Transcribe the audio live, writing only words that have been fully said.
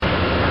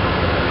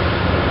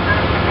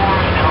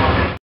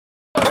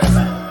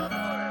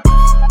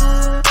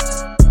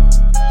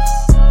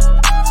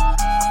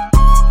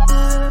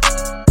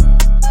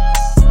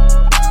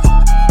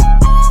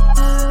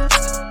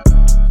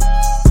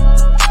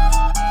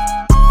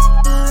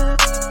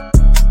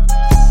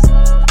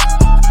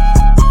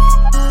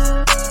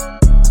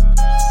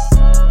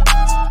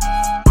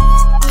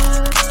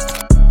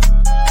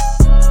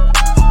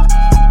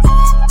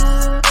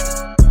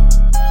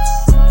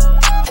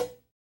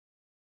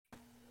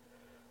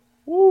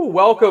Woo,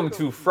 welcome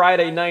to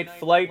Friday Night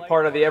Flight,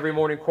 part of the Every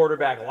Morning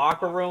Quarterback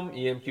Locker Room,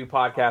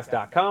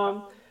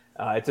 emqpodcast.com.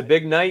 It's a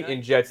big night in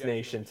Jets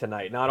Nation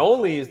tonight. Not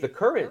only is the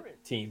current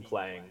team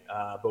playing,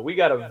 but we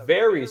got a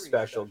very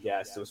special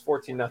guest. It was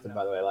 14-0,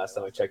 by the way, last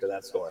time I checked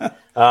that score. But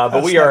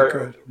That's we not are,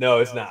 good. no,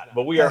 it's not.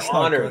 But we are That's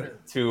not honored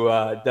good. to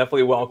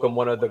definitely welcome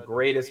one of the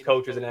greatest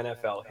coaches in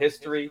NFL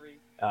history,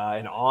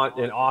 an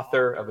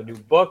author of a new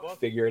book,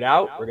 Figure It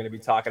Out. We're going to be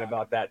talking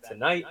about that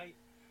tonight.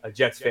 A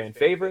Jets fan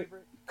favorite,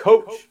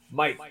 Coach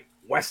Mike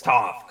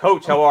Westhoff.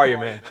 Coach, how are you,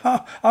 man?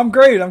 I'm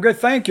great. I'm great.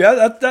 Thank you.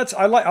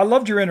 I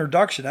loved your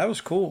introduction. That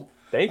was cool.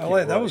 Thank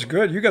you. That was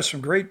good. You got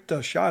some great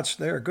shots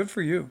there. Good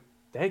for you.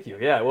 Thank you.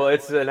 Yeah, well,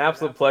 it's an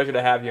absolute pleasure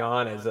to have you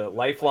on as a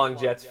lifelong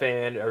Jets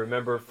fan. I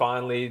remember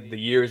fondly the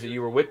years that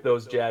you were with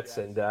those Jets,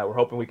 and we're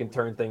hoping we can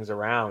turn things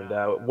around.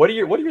 What are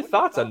your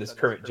thoughts on this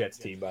current Jets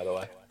team, by the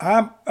way?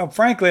 I'm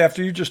frankly,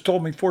 after you just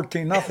told me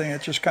 14-0,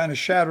 it just kind of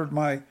shattered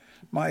my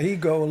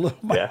ego a little,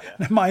 Yeah.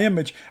 my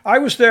image. I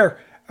was there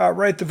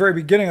right at the very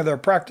beginning of their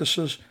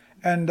practices,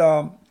 and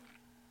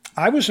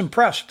I was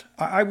impressed.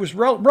 I was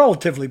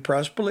relatively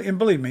impressed, and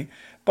believe me,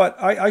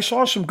 but I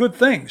saw some good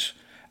things.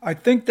 I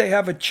think they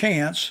have a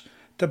chance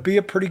to be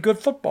a pretty good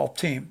football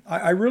team.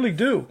 I really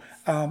do.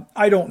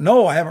 I don't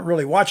know. I haven't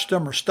really watched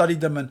them or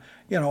studied them,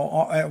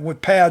 and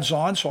with pads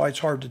on, so it's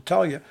hard to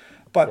tell you.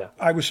 But Yeah.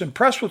 I was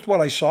impressed with what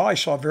I saw. I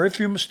saw very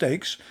few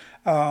mistakes.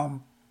 I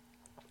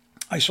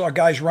saw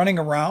guys running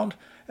around,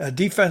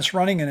 defense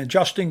running and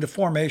adjusting to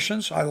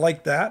formations. I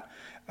like that.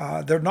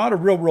 They're not a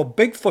real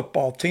big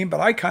football team, but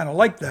I kind of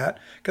like that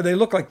because they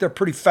look like they're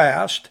pretty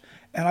fast.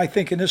 And I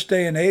think in this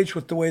day and age,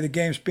 with the way the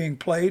game's being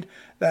played,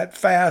 that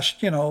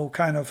fast,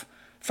 kind of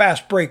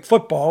fast break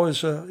football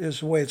is the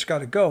way it's got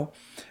to go.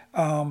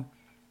 I'm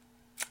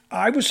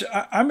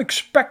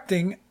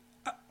expecting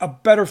a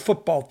better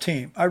football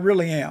team. I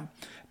really am.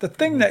 The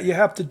thing that you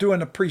have to do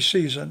in the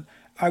preseason,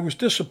 I was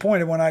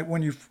disappointed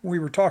when we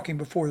were talking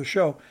before the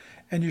show,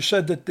 and you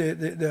said that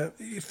the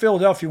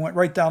Philadelphia went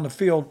right down the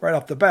field right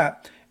off the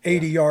bat,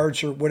 80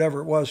 yards or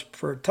whatever it was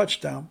for a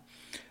touchdown.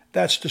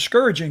 That's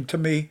discouraging to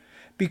me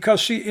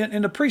because see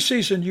in the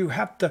preseason you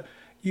have to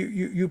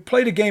you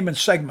play the game in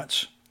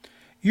segments.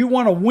 You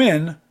want to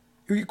win.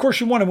 Of course,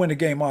 you want to win the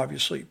game,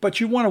 obviously, but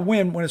you want to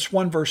win when it's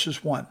 1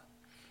 versus 1.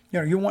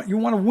 You want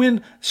to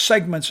win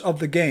segments of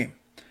the game.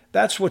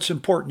 That's what's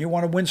important. You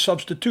want to win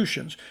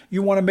substitutions.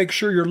 You want to make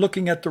sure you're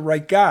looking at the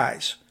right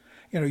guys.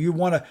 You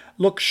want to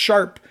look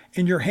sharp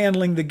in your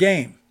handling the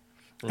game.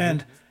 Mm-hmm.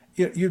 And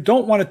you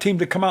don't want a team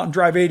to come out and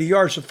drive 80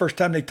 yards the first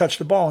time they touch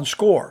the ball and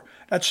score.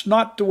 That's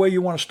not the way you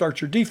want to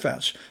start your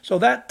defense. So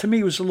that, to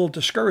me, was a little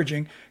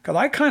discouraging because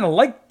I kind of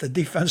liked the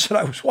defense that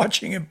I was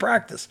watching in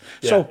practice.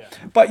 Yeah.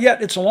 But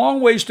yet it's a long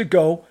ways to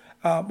go.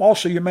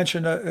 Also, you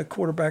mentioned a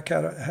quarterback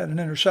had an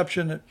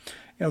interception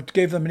that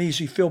gave them an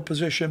easy field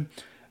position.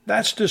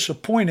 That's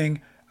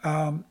disappointing.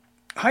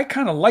 I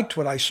kind of liked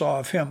what I saw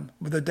of him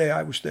the day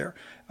I was there.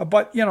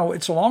 But,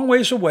 it's a long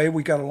ways away.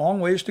 We got a long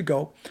ways to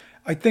go.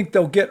 I think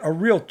they'll get a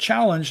real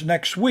challenge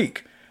next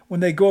week. When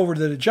they go over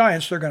to the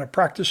Giants, they're going to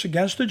practice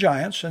against the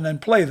Giants and then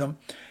play them.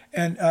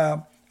 And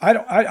I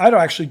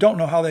actually don't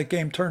know how that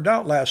game turned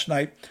out last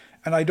night,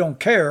 and I don't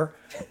care.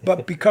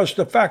 But because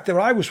the fact that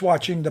I was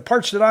watching, the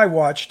parts that I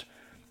watched,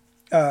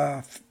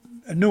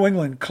 New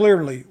England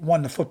clearly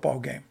won the football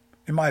game,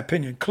 in my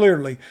opinion,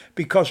 clearly.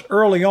 Because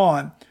early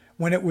on,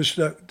 when it was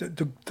the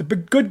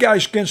good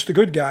guys against the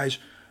good guys,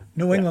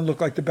 New England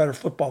looked like the better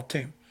football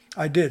team.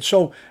 I did.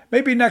 So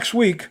maybe next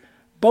week,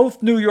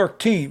 both New York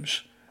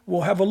teams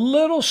will have a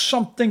little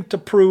something to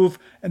prove,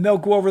 and they'll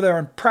go over there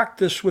and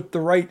practice with the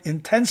right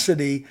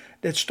intensity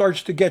that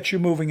starts to get you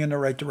moving in the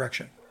right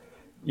direction.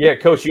 Yeah,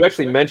 Coach, you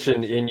actually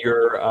mentioned in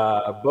your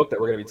book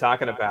that we're going to be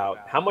talking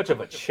about how much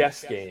of a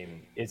chess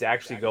game is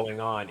actually going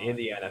on in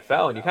the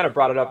NFL, and you kind of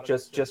brought it up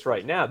just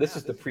right now. This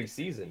is the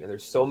preseason, and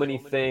there's so many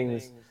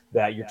things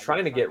that you're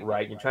trying to get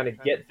right. You're trying to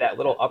get that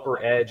little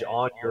upper edge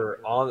on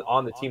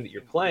the team that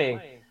you're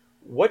playing.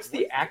 What's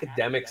the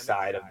academic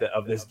side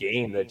of this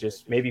game that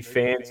just maybe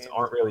fans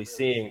aren't really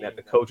seeing that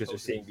the coaches are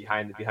seeing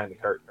behind the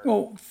curtain?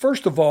 Well,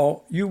 first of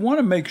all, you want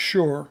to make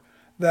sure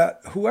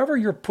that whoever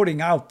you're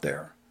putting out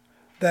there,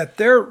 that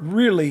they're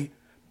really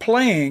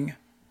playing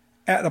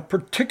at a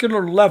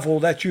particular level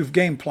that you've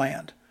game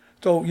planned.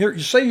 So you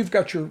say you've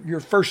got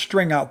your first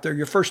string out there,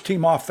 your first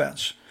team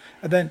offense,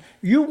 and then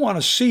you want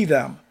to see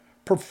them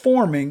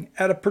performing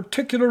at a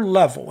particular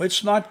level.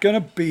 It's not going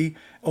to be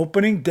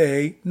opening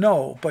day,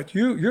 no, but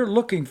you're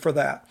looking for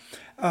that.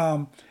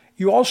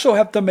 You also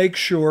have to make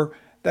sure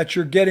that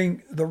you're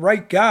getting the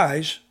right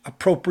guys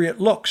appropriate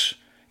looks.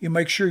 You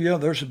make sure,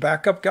 there's a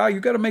backup guy. You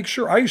got to make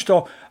sure. I used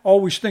to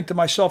always think to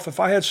myself, if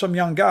I had some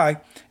young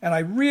guy and I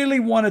really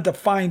wanted to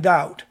find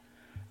out,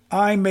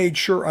 I made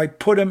sure I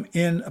put him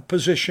in a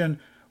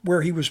position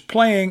where he was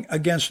playing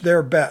against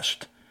their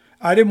best.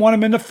 I didn't want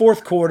him in the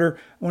fourth quarter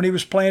when he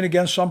was playing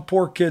against some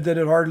poor kid that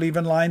had hardly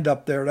even lined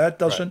up there. That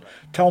doesn't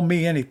tell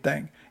me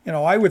anything.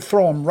 I would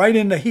throw him right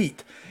in the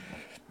heat.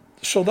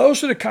 So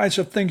those are the kinds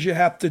of things you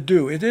have to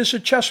do. It is a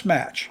chess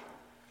match.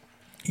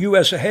 You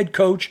as a head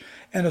coach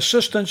and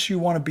assistants, you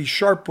want to be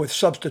sharp with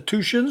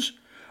substitutions,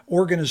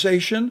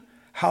 organization,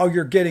 how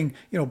you're getting,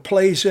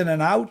 plays in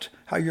and out,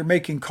 how you're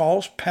making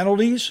calls,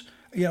 penalties,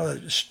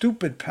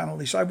 stupid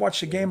penalties. I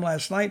watched the game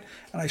last night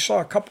and I saw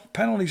a couple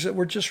penalties that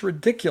were just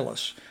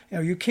ridiculous.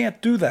 You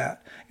can't do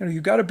that. You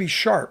got to be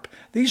sharp.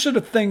 These are the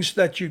things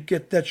that you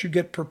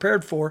get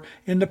prepared for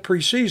in the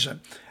preseason.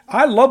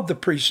 I loved the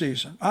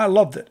preseason. I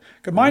loved it.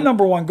 Because my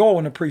number one goal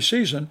in the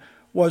preseason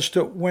was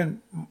to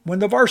when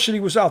the varsity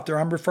was out there,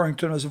 I'm referring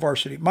to them as the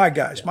varsity, my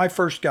guys, my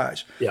first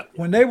guys. Yeah.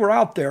 When they were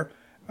out there,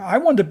 I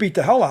wanted to beat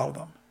the hell out of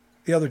them,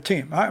 the other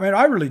team. I mean,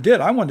 I really did.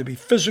 I wanted to be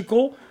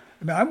physical.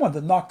 I wanted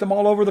to knock them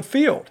all over the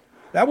field.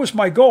 That was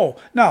my goal.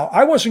 Now,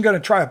 I wasn't going to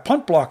try a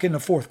punt block in the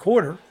fourth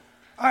quarter.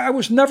 I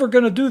was never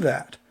going to do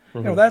that.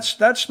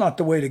 That's not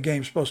the way the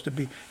game's supposed to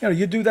be.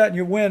 You do that and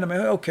you win.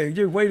 Okay,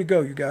 way to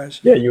go, you guys.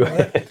 Yeah,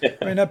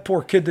 that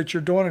poor kid that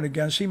you're doing it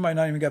against, he might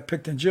not even got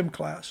picked in gym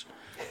class.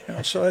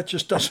 So that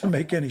just doesn't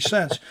make any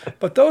sense.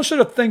 But those are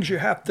the things you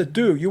have to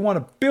do. You want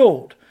to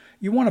build.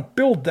 You want to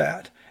build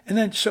that. And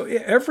then so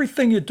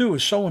everything you do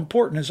is so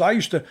important. As I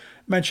used to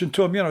mention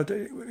to them,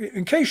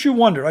 in case you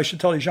wonder, I should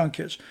tell these young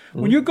kids,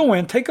 when you go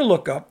in, take a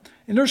look up,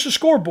 and there's a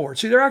scoreboard.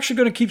 See, they're actually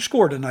going to keep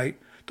score tonight.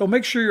 So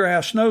make sure your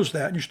ass knows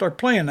that and you start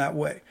playing that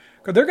way.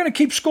 Because they're going to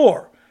keep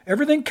score.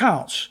 Everything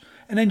counts.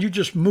 And then you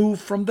just move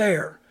from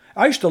there.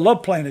 I used to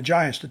love playing the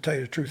Giants, to tell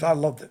you the truth. I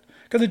loved it.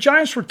 Because the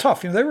Giants were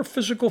tough. They were a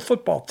physical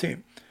football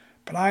team.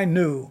 But I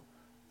knew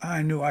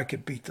I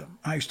could beat them.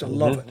 I used to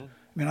love it.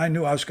 I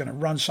knew I was going to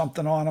run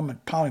something on them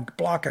and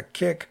block a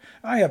kick.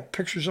 I have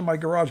pictures in my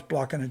garage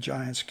blocking the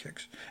Giants'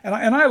 kicks. And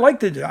I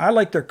liked it. I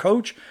liked their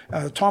coach,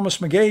 Thomas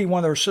McGay, one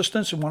of their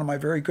assistants and one of my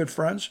very good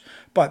friends.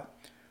 But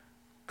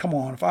come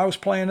on, if I was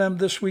playing them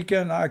this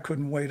weekend, I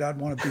couldn't wait. I'd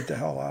want to beat the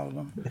hell out of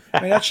them.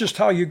 That's just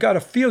how you got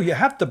to feel. You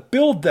have to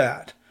build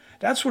that.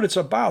 That's what it's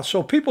about.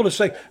 So people to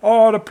say,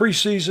 the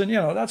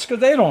preseason, that's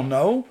because they don't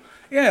know.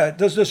 Yeah,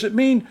 does it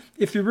mean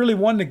if you really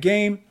won the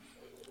game,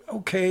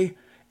 okay,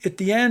 at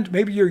the end,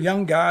 maybe you're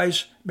young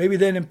guys, maybe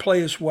they didn't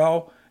play as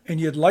well, and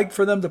you'd like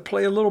for them to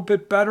play a little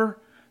bit better,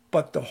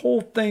 but the whole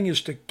thing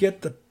is to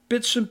get the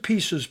bits and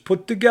pieces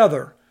put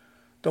together,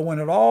 that when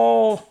it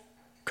all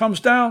comes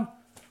down,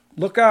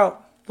 look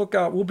out,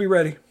 we'll be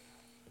ready.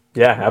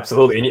 Yeah,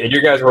 absolutely. And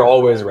you guys were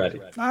always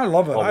ready. I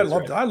love it. I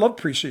loved it. I loved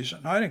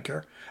preseason. I didn't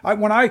care.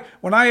 When I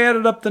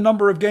added up the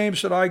number of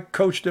games that I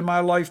coached in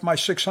my life, my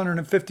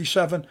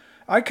 657,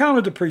 I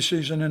counted the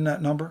preseason in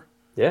that number.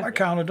 Yeah. I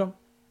counted them.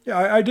 Yeah,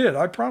 I did.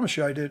 I promise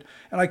you I did.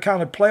 And I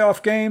counted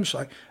playoff games.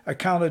 I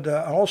counted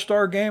an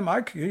all-star game.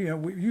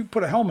 You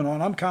put a helmet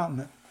on, I'm counting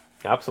it.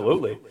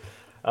 Absolutely.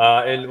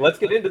 And let's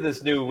get into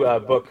this new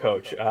book,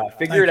 Coach.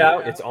 Figure It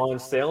Out. It's on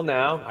sale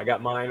now. I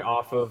got mine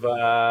off of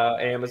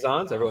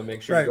Amazon, so everyone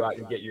make sure you go out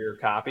and get your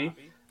copy.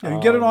 You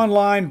can get it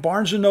online,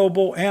 Barnes &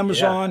 Noble,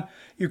 Amazon. Yeah.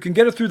 You can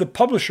get it through the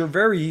publisher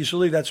very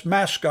easily. That's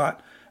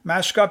Mascot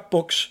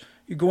Books.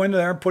 You go in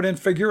there and put in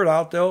Figure It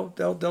Out.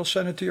 They'll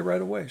send it to you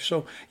right away.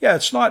 So, yeah,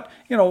 it's not,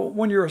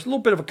 when you're a little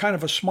bit of a kind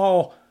of a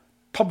small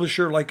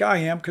publisher like I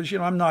am, because,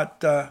 I'm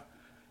not,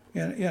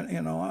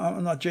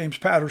 I'm not James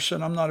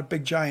Patterson. I'm not a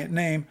big giant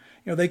name.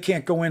 They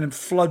can't go in and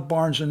flood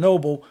Barnes &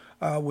 Noble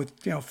with,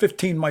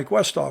 15 Mike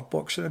Westhoff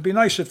books. And it'd be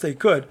nice if they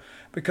could,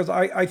 because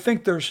I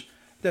think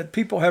that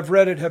people have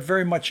read it, have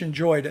very much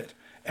enjoyed it.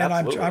 And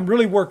I'm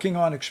really working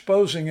on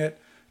exposing it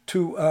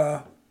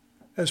to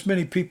as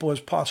many people as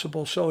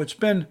possible. So it's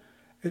been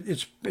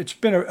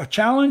a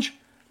challenge,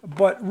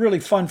 but really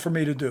fun for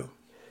me to do.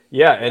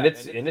 Yeah, and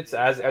it's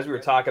as we were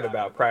talking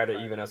about prior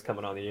to even us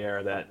coming on the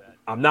air, that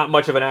I'm not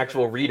much of an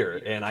actual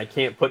reader, and I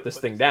can't put this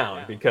thing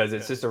down because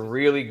it's just a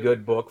really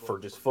good book for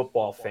just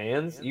football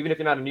fans. Even if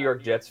you're not a New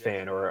York Jets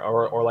fan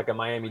or like a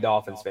Miami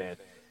Dolphins fan,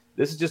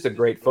 this is just a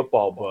great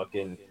football book,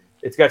 and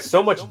it's got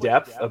so much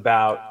depth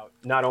about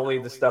not only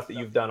the stuff that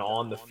you've done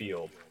on the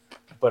field,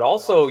 but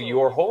also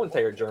your whole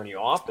entire journey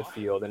off the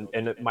field.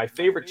 And my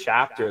favorite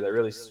chapter that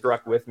really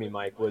struck with me,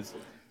 Mike, was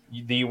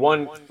the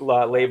one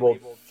labeled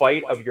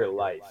Fight of Your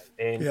Life.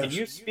 And Can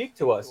you speak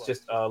to us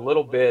just a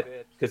little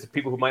bit, because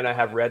people who might not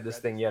have read this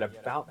thing yet,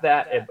 about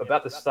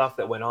the stuff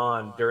that went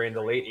on during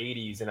the late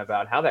 80s and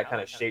about how that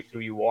kind of shaped who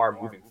you are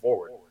moving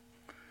forward?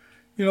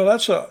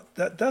 That's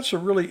a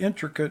really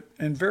intricate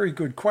and very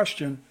good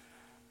question.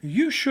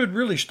 You should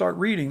really start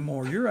reading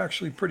more. You're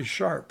actually pretty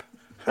sharp.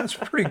 That's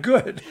pretty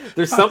good.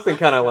 There's something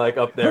kind of like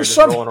up there just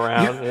rolling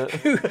around.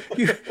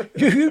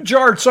 You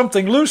jarred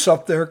something loose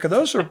up there,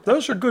 because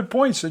those are good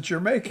points that you're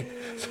making.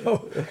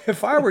 So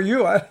if I were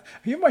you,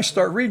 you might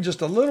start reading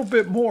just a little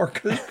bit more,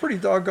 because it's pretty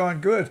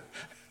doggone good.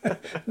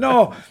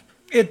 No,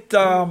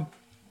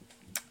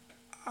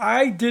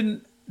 I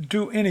didn't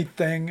do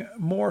anything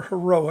more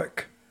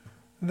heroic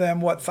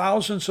than what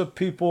thousands of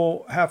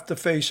people have to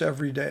face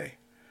every day.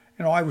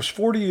 I was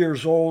 40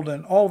 years old,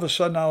 and all of a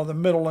sudden, out of the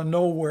middle of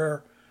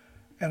nowhere,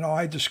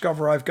 I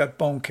discover I've got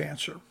bone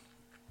cancer.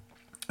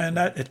 And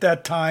that at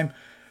that time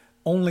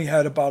only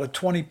had about a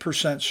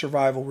 20%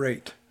 survival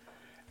rate.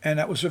 and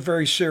that was a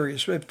very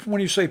serious.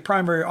 When you say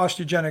primary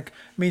osteogenic,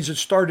 means it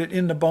started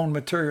in the bone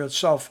material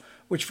itself,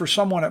 which for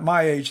someone at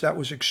my age, that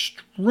was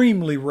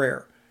extremely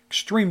rare,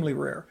 extremely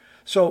rare.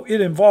 So it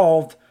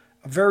involved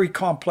a very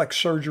complex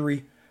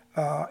surgery.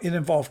 It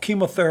involved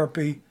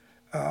chemotherapy.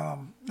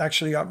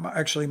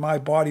 Actually, my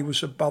body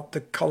was about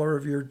the color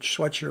of your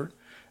sweatshirt.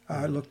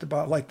 I looked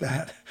about like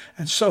that.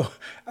 And so,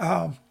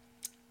 and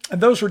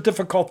those were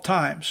difficult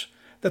times.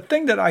 The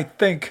thing that I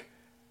think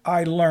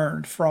I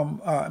learned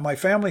from my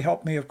family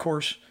helped me, of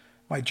course.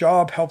 My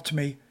job helped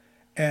me.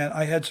 And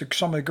I had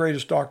some of the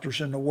greatest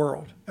doctors in the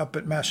world up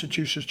at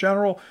Massachusetts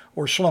General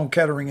or Sloan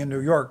Kettering in New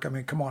York. I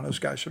mean, come on, those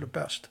guys are the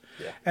best.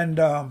 Yeah. And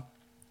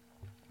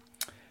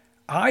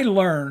I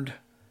learned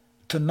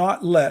to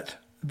not let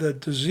the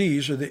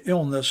disease or the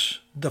illness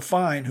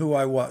define who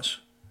I was.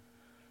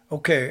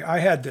 Okay, I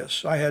had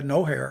this. I had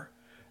no hair.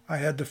 I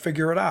had to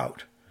figure it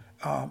out.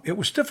 It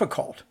was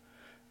difficult.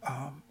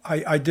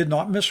 I did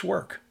not miss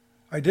work.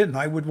 I didn't.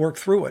 I would work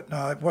through it.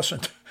 Now, it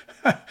wasn't...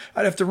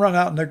 I'd have to run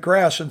out in the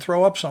grass and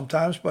throw up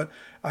sometimes, but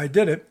I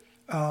did it.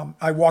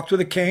 I walked with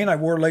a cane. I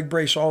wore a leg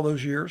brace all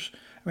those years.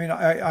 I mean,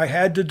 I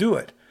had to do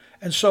it.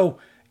 And so,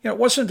 it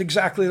wasn't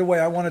exactly the way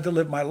I wanted to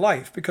live my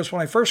life, because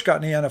when I first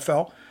got in the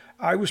NFL,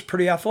 I was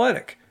pretty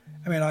athletic.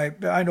 I mean,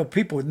 I know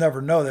people would never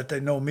know that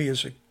they know me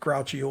as a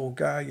grouchy old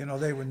guy.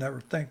 They would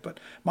never think. But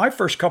my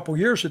first couple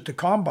years at the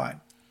Combine,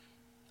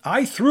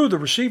 I threw the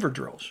receiver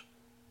drills.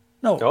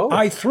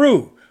 I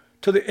threw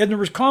in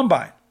the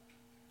Combine.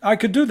 I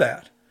could do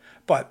that.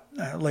 But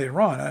later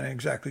on, I didn't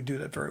exactly do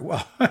that very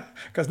well,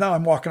 because now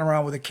I'm walking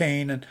around with a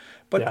cane.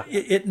 But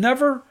it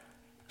never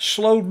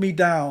slowed me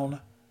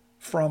down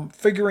from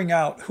figuring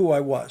out who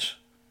I was,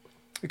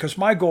 because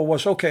my goal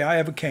was, okay, I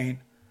have a cane,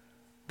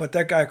 but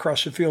that guy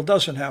across the field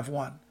doesn't have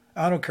one.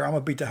 I don't care. I'm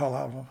going to beat the hell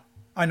out of him.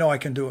 I know I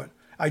can do it.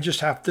 I just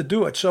have to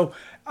do it. So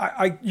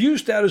I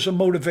used that as a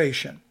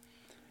motivation.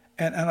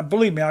 And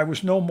believe me, I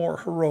was no more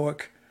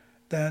heroic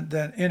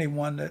than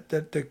anyone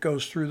that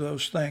goes through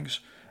those things.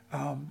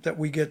 That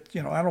we get,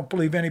 I don't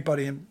believe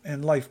anybody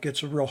in life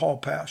gets a real hall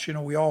pass.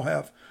 We all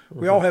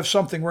have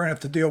something we're gonna have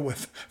to deal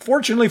with.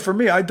 Fortunately for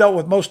me, I dealt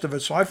with most of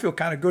it, so I feel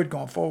kind of good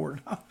going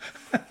forward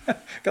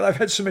because I've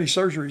had so many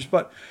surgeries.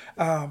 But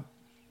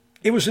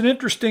it was an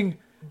interesting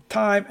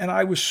time, and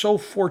I was so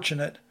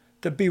fortunate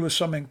to be with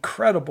some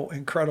incredible,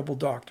 incredible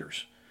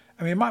doctors.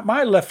 I mean,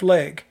 my left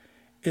leg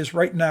is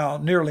right now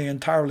nearly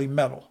entirely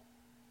metal.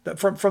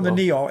 From the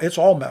knee it's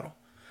all metal.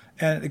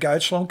 And the guy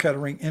at Sloan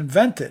Kettering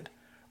invented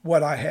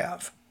what I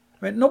have.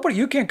 I mean,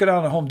 you can't go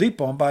down to Home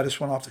Depot and buy this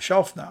one off the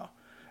shelf now.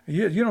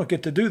 You don't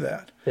get to do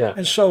that. Yeah.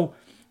 And so,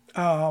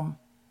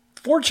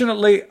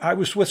 fortunately, I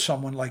was with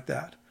someone like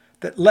that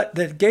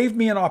gave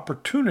me an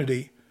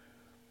opportunity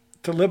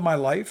to live my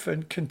life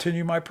and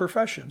continue my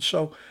profession.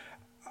 So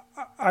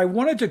I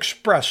wanted to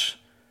express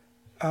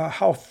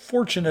how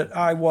fortunate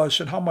I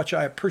was and how much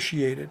I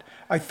appreciated.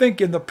 I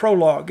think in the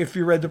prologue, if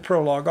you read the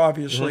prologue,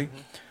 obviously,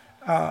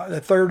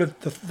 the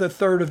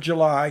 3rd of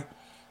July,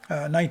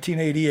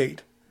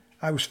 1988.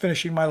 I was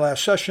finishing my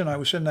last session. I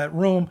was in that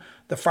room,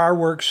 the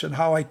fireworks, and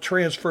how I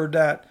transferred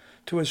that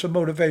as a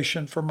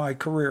motivation for my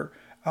career.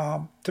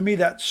 To me,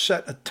 that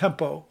set a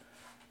tempo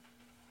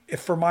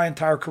for my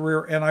entire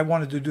career, and I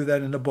wanted to do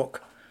that in the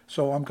book.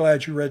 So I'm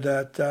glad you read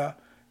that,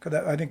 because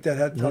I think that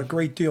had a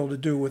great deal to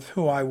do with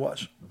who I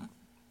was.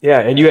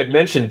 Yeah, and you had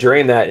mentioned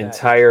during that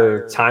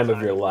entire time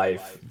of your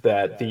life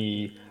that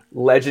the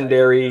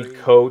legendary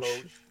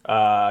coach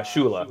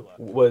Shula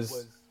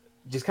was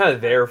just kind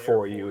of there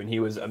for you, and he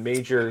was a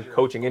major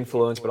coaching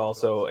influence, but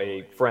also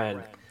a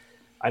friend.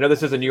 I know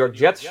this is a New York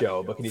Jets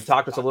show, but can you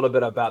talk to us a little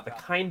bit about the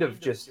kind of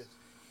just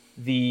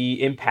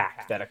the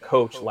impact that a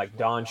coach like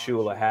Don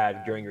Shula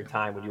had during your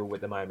time when you were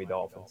with the Miami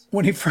Dolphins?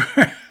 When he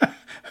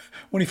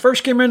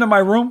first came into my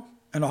room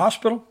in the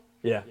hospital,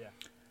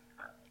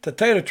 to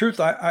tell you the truth,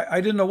 I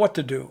didn't know what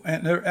to do.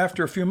 And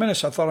after a few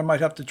minutes, I thought I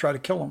might have to try to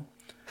kill him.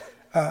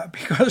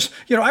 Because,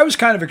 I was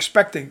kind of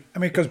expecting,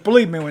 because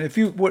believe me,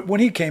 when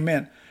he came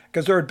in,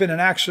 because there had been an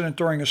accident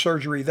during a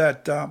surgery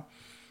that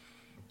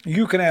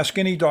you can ask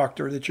any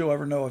doctor that you'll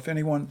ever know if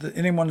anyone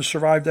has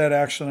survived that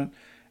accident,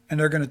 and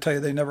they're going to tell you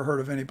they never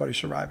heard of anybody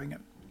surviving it.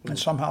 And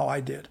somehow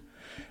I did.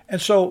 And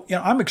so,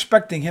 I'm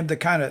expecting him to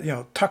kind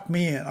of, tuck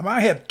me in.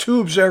 I had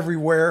tubes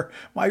everywhere.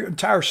 My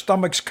entire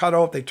stomach's cut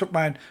out. They took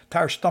my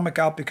entire stomach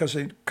out because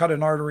they cut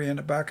an artery in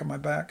the back of my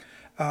back.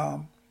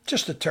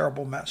 Just a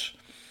terrible mess.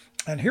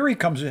 And here he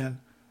comes in,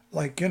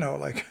 like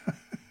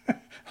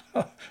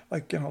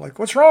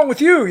what's wrong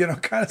with you?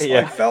 Kind of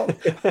like felt.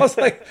 I was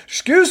like,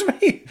 excuse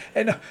me.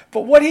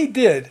 But what he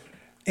did,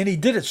 and he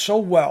did it so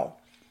well,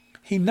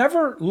 he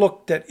never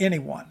looked at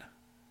anyone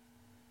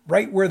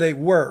right where they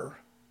were,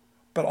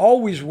 but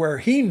always where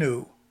he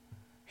knew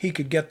he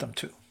could get them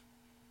to.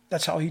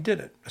 That's how he did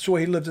it. That's the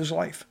way he lived his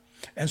life.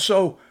 And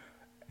so,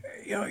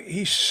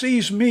 he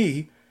sees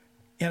me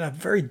in a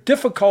very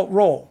difficult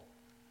role,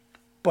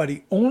 but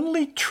he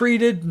only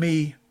treated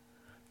me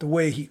the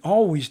way he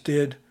always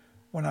did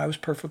when I was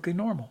perfectly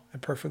normal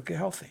and perfectly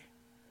healthy.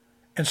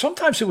 And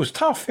sometimes it was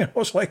tough. It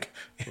was like,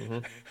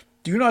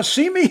 Do you not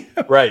see me?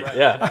 Right.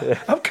 Yeah.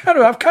 I'm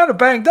kind of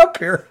banged up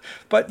here.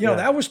 But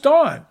that was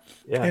Don.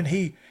 Yeah. And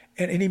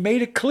he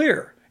made it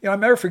clear. I'll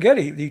never forget.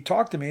 He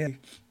talked to me and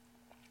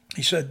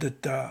he said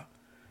that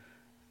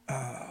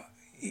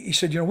he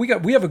said,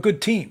 we have a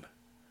good team.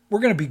 We're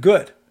going to be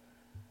good.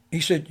 He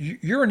said,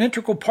 you're an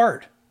integral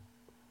part.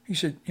 He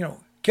said,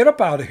 get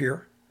up out of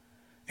here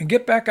and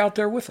get back out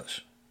there with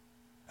us.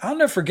 I'll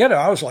never forget it.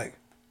 I was like,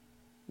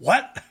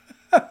 what?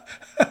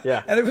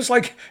 Yeah. And it was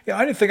like,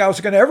 I didn't think I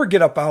was going to ever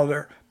get up out of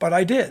there, but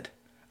I did.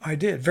 I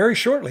did very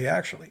shortly,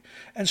 actually.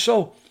 And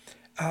so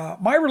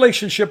my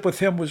relationship with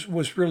him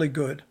was really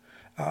good.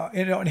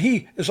 And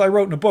he, as I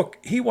wrote in the book,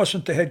 he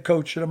wasn't the head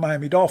coach of the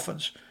Miami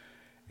Dolphins.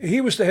 He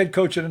was the head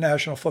coach of the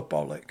National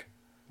Football League.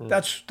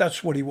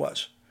 That's what he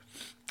was.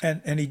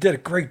 And he did a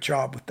great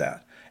job with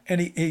that.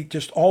 And he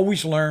just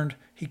always learned.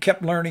 He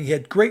kept learning. He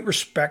had great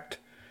respect.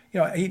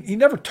 He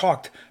never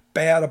talked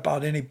bad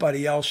about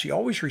anybody else. He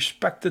always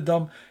respected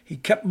them. He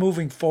kept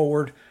moving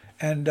forward.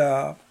 And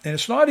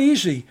it's not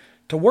easy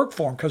to work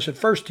for him because at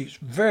first he's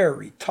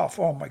very tough.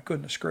 Oh, my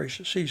goodness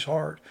gracious. He's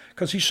hard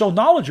because he's so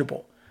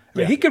knowledgeable. I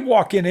mean, he could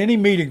walk in any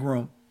meeting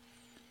room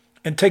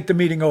and take the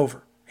meeting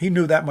over. He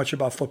knew that much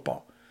about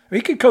football. He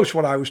could coach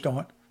what I was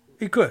doing.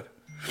 He could.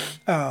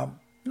 Not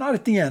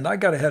at the end. I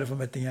got ahead of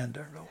him at the end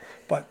there, though.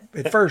 But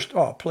at first,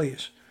 oh,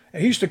 please.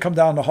 And he used to come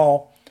down the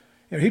hall.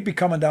 He'd be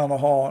coming down the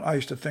hall, and I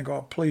used to think,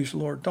 oh, please,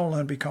 Lord, don't let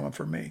him be coming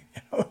for me.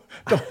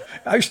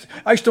 I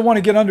used to want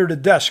to get under the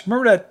desk.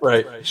 Remember that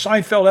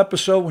Seinfeld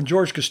episode when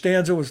George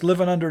Costanza was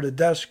living under the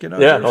desk?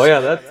 Yeah. Oh,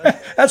 yeah.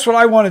 That's what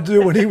I wanted to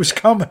do when he was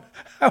coming.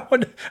 I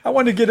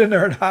wanted to get in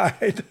there and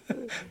hide.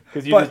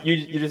 Because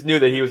you just knew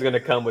that he was going to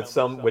come with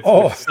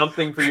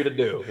something for you to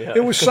do. Yeah.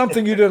 It was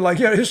something you did like.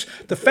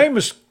 The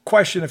famous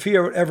question, if he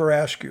ever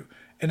asked you,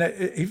 and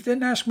he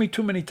didn't ask me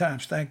too many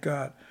times, thank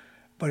God,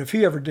 but if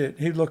he ever did,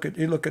 he'd look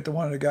at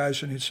one of the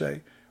guys and he'd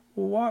say,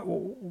 well,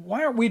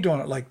 why aren't we doing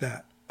it like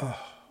that? Oh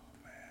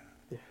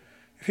man!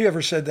 If he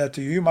ever said that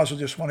to you, you might as well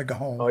just want to go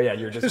home. Oh yeah,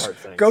 you're just hard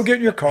things. Go get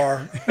in your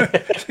car,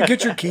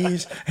 get your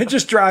keys, and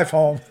just drive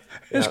home.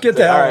 Just get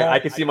the hell out. Home. I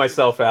can see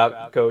myself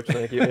out, Coach.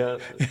 Thank you. Yeah.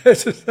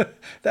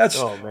 That's.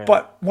 Oh, man.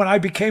 But when I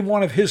became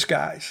one of his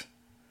guys,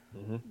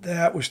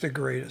 that was the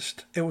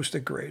greatest. It was the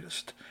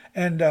greatest,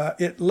 and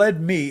it led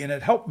me and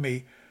it helped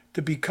me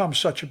to become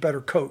such a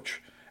better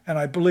coach. And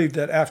I believe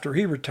that after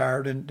he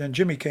retired, and then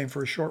Jimmy came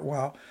for a short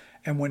while,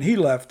 and when he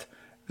left,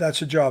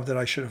 that's a job that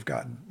I should have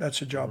gotten.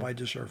 That's a job I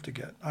deserved to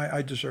get.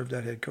 I deserved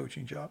that head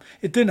coaching job.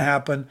 It didn't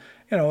happen.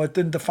 It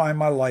didn't define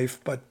my life,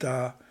 but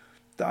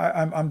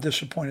I'm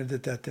disappointed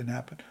that didn't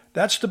happen.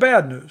 That's the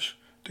bad news.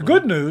 The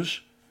good news,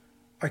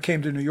 I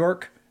came to New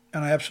York,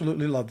 and I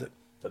absolutely loved it.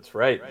 That's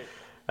right.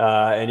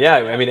 And yeah,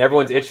 I mean,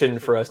 everyone's itching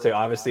for us to,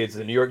 obviously, it's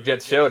the New York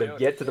Jets show, to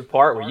get to the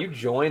part where you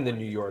joined the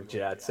New York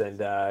Jets. And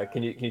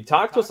can you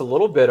talk to us a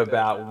little bit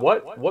about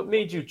what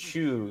made you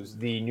choose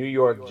the New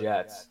York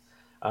Jets?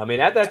 I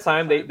mean, at that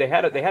time, they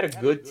had a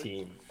good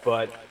team,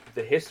 but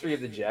the history of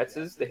the Jets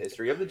is the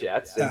history of the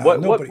Jets. And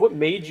what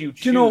made you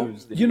choose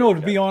the New York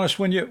Jets? To be honest,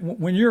 when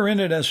you're in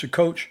it as a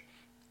coach,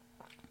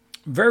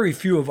 very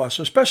few of us,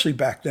 especially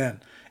back then,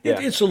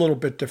 it's a little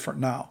bit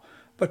different now.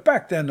 But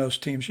back then, those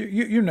teams,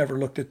 you never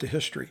looked at the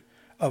history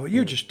of it.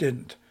 You just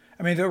didn't.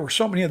 I mean, there were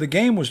so many. The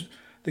game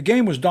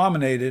was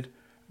dominated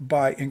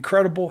by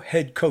incredible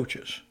head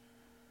coaches.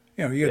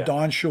 You had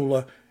Don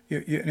Shula.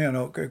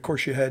 Of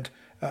course, you had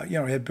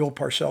Bill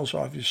Parcells,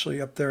 obviously,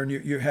 up there, and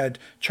you had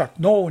Chuck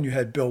Noll, and you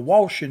had Bill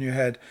Walsh, and you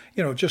had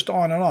just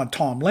on and on,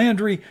 Tom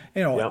Landry,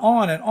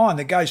 on and on.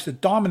 The guys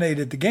that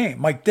dominated the game,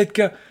 Mike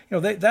Ditka.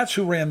 That's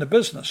who ran the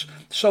business.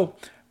 So.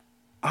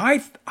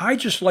 I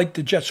just liked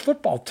the Jets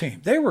football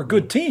team. They were a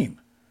good team.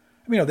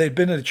 I mean, they'd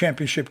been in the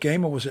championship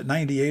game. Was it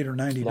 98 or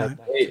 99?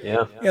 98,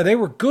 yeah. Yeah, they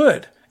were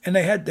good, and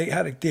they had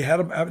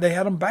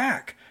them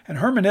back. And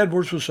Herman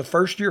Edwards was the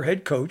first-year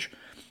head coach.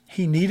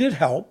 He needed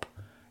help.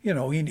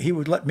 He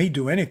would let me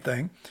do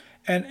anything,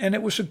 and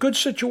it was a good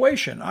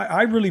situation.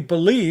 I really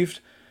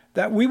believed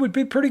that we would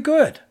be pretty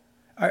good,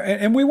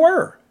 and we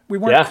were. We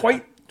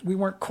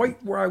weren't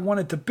quite where I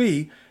wanted to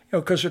be.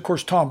 Because, of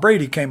course, Tom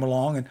Brady came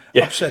along and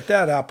upset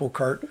that apple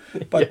cart.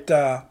 But,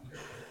 I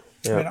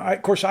mean,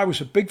 of course, I was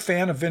a big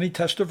fan of Vinny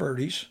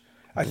Testaverde's.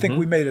 I think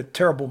we made a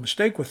terrible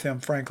mistake with him,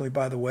 frankly,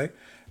 by the way,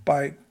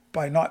 by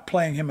not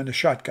playing him in the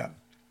shotgun.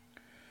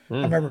 I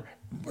remember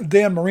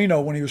Dan Marino,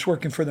 when he was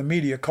working for the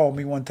media, called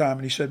me one time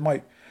and he said,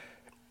 Mike,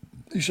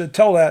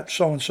 tell that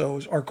so-and-so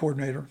is our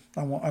coordinator.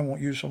 I won't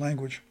use the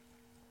language.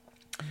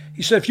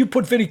 He said, if you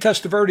put Vinny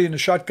Testaverde in the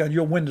shotgun,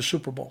 you'll win the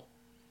Super Bowl.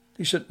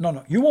 He said,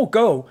 no, you won't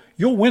go.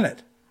 You'll win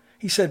it.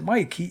 He said,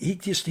 Mike, he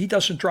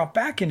doesn't drop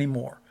back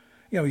anymore.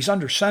 He's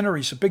under center.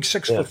 He's a big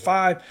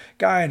 6'5"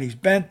 guy, and he's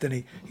bent.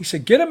 And he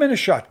said, get him in a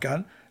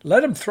shotgun.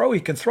 Let him throw.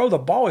 He can throw the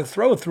ball. He'll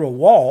throw it through a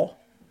wall.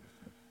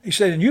 He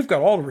said, and you've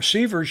got all the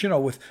receivers,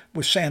 with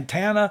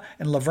Santana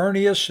and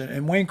Lavernius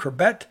and Wayne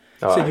Corbett.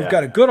 He said, you've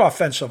got a good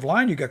offensive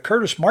line. You've got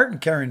Curtis Martin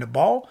carrying the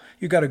ball.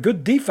 You've got a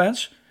good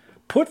defense.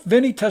 Put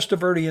Vinny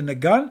Testaverde in the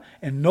gun,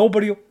 and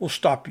nobody will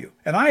stop you.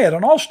 And I had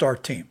an all-star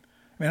team.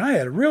 I mean, I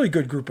had a really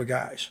good group of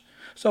guys.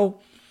 So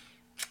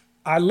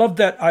I loved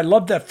that. I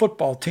loved that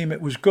football team.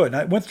 It was good. And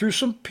I went through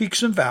some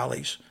peaks and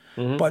valleys,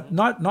 but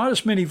not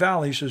as many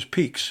valleys as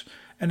peaks.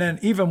 And then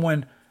even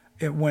when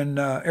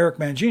Eric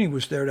Mangini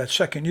was there that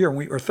second year,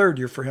 or third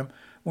year for him,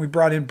 when we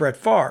brought in Brett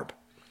Favre,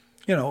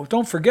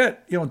 don't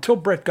forget, until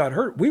Brett got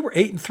hurt, we were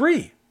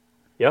 8-3.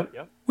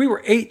 Yep. We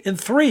were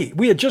 8-3.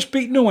 We had just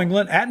beat New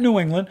England at New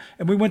England,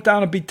 and we went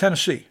down and beat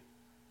Tennessee.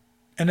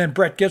 And then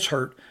Brett gets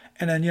hurt,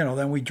 and then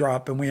then we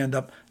drop and we end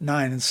up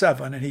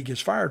 9-7, and he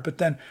gets fired. But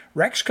then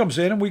Rex comes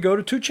in, and we go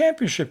to 2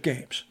 championship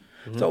games.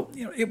 So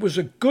it was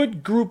a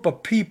good group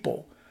of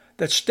people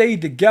that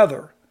stayed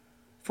together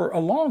for a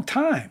long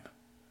time,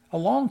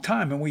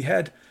 and we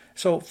had.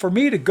 So for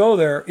me to go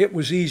there, it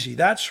was easy.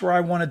 That's where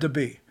I wanted to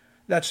be.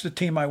 That's the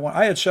team I want.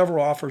 I had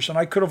several offers, and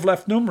I could have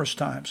left numerous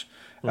times.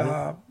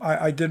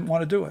 I didn't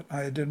want to do it.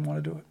 I didn't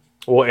want to do it.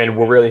 Well, and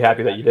we're really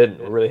happy that you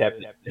didn't. We're really happy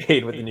that you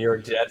stayed with the New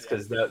York Jets,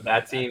 because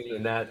that team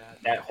and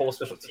that whole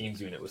special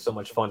teams unit was so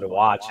much fun to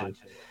watch. And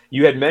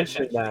you had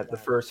mentioned that the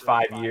first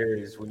 5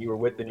 years when you were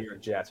with the New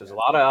York Jets, there's a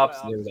lot of ups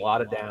and there was a lot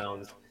of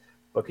downs.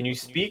 But can you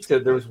speak to,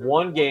 there was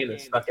one game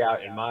that stuck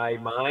out in my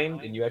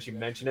mind, and you actually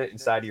mentioned it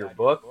inside of your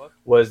book,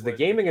 was the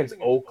game against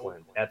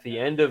Oakland at the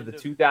end of the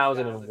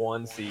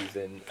 2001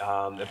 season.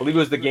 I believe it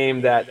was the game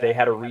that they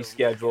had to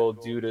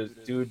reschedule due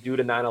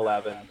to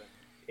 9/11,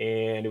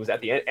 and it was at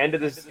the end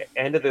of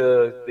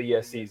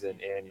the season.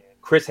 And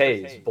Chris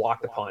Hayes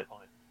blocked the punt,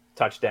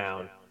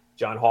 touchdown.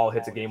 John Hall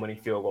hits a game-winning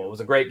field goal. It was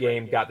a great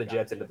game, got the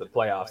Jets into the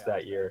playoffs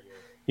that year.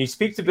 Can you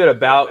speak a bit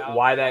about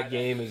why that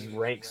game is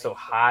ranked so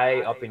high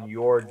up in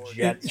your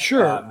Jets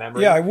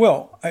memory? Yeah, I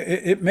will.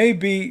 It may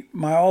be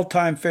my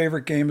all-time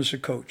favorite game as a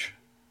coach.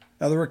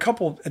 Now, there were a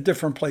couple at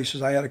different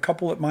places. I had a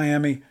couple at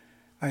Miami.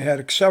 I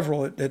had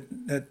several at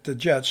the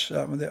Jets.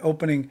 The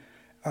opening,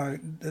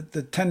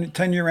 the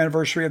 10-year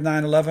anniversary of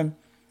 9/11,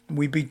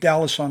 we beat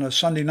Dallas on a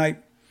Sunday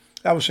night.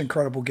 That was an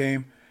incredible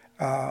game.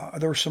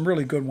 There were some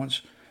really good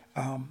ones.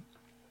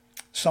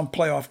 Some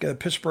playoff game,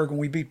 Pittsburgh, when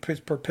we beat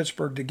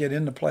Pittsburgh to get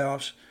in the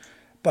playoffs.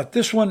 But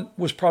this one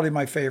was probably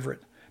my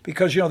favorite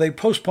because, they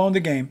postponed the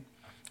game,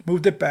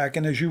 moved it back,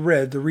 and as you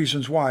read, the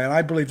reasons why. And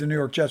I believe the New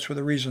York Jets were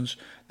the reasons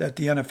that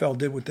the NFL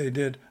did what they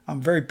did.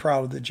 I'm very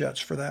proud of the Jets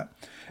for that.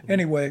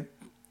 Anyway,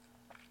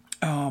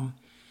 and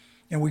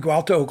we go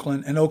out to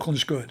Oakland, and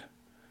Oakland's good.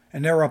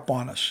 And they're up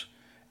on us.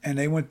 And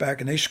they went back,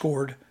 and they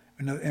scored,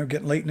 and they're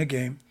getting late in the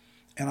game.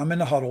 And I'm in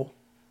the huddle.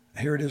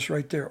 Here it is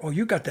right there. Oh,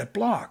 you got that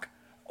block.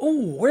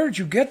 Oh, where did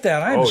you get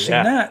that? I haven't seen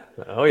that.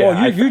 Oh,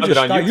 yeah.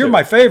 You're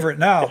my favorite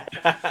now.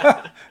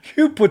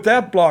 You put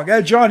that block.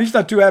 Hey, John, he's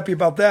not too happy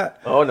about that.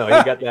 Oh, no, he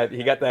got that.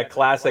 He got that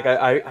classic.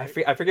 I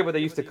forget what they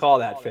used to call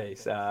that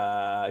face.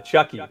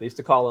 Chucky. They used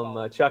to call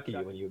him Chucky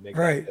when you would make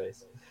that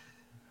face.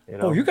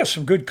 Oh, you got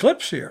some good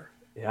clips here.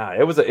 Yeah,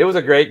 it was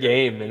a great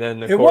game, and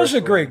then it was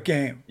a great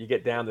game. You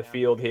get down the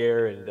field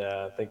here, and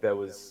I think that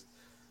was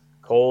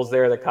Coles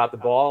there that caught the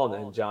ball,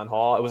 and then John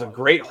Hall. It was a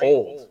great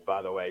hold,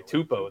 by the way.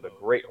 Tupou with a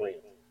great hold.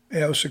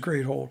 Yeah, it was a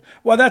great hold.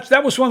 Well,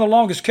 that was one of the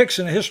longest kicks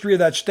in the history of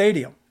that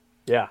stadium.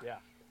 Yeah.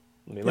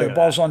 The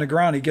ball's on the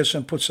ground. He gets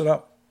and puts it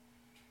up.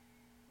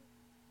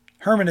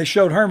 Herman, they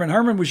showed Herman.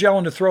 Herman was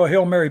yelling to throw a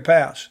Hail Mary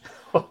pass.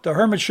 The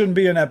Herman shouldn't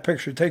be in that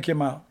picture. Take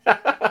him out.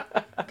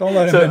 Don't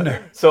let him in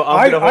there. So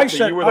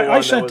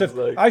I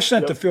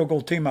sent the field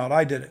goal team out.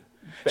 I did it.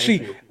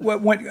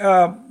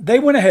 When they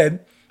went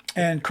ahead,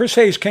 and Chris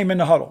Hayes came in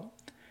the huddle,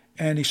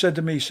 and he said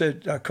to me,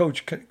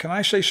 Coach, can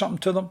I say something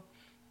to them?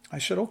 I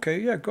said, okay,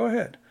 yeah, go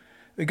ahead.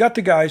 We got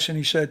the guys, and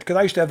he said, because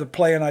I used to have the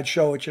play, and I'd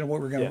show it, what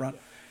we're going to run.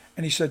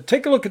 And he said,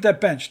 take a look at that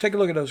bench. Take a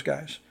look at those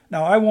guys.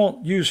 Now, I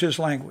won't use his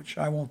language.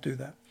 I won't do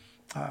that.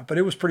 But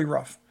it was pretty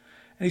rough.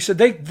 And he said,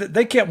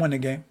 they can't win the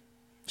game.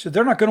 He said,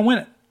 they're not going to win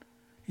it.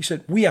 He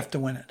said, we have to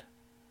win it.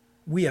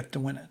 We have to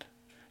win it.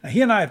 Now,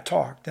 he and I have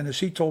talked, and as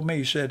he told me,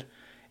 he said,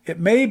 it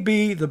may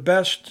be the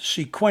best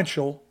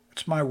sequential,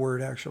 it's my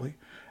word actually,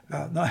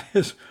 not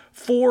his,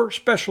 4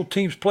 special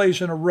teams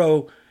plays in a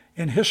row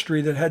in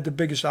history that had the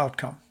biggest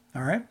outcome.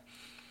 All right?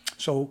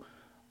 So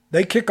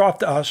they kick off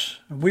to us,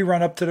 and we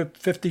run up to the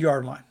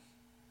 50-yard line.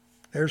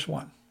 There's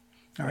one.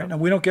 All right? Now,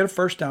 we don't get a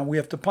first down. We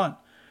have to punt.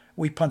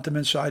 We punt them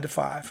inside the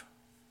 5.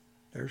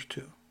 There's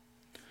 2.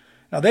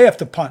 Now, they have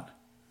to punt.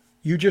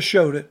 You just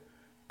showed it.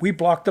 We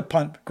blocked the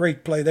punt.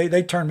 Great play.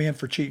 They turned me in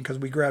for cheating because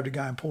we grabbed a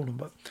guy and pulled him,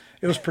 but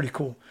it was pretty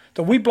cool.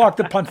 So we blocked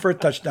the punt for a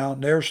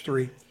touchdown. There's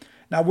 3.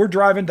 Now, we're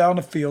driving down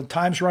the field.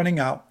 Time's running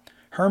out.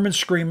 Herman's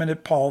screaming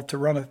at Paul to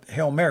run a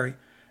Hail Mary,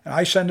 and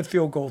I send the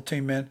field goal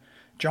team in.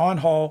 John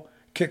Hall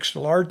kicks the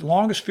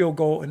longest field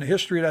goal in the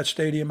history of that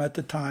stadium at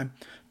the time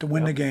to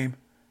win the game.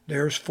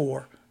 There's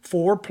 4.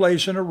 4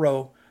 plays in a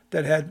row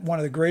that had one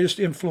of the greatest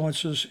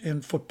influences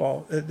in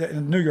football,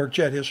 in New York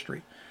Jet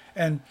history.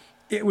 And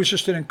it was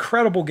just an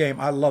incredible game.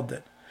 I loved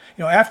it.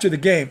 After the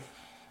game,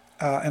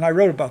 and I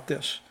wrote about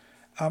this,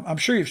 I'm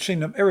sure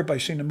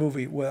everybody's seen the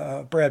movie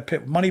with Brad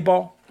Pitt,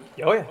 Moneyball.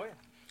 Oh, yeah.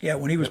 Yeah,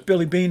 when he was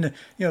Billy Beane,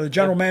 the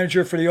general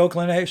manager for the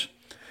Oakland A's,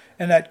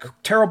 and that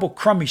terrible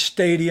crummy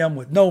stadium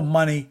with no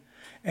money,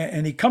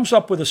 and he comes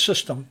up with a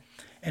system,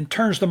 and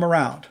turns them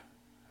around.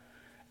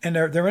 And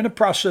they're in the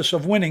process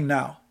of winning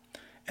now.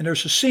 And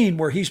there's a scene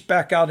where he's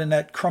back out in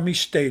that crummy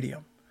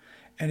stadium.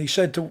 And he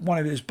said to one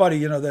of his buddy,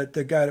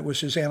 the guy that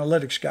was his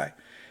analytics guy,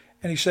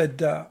 and he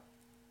said,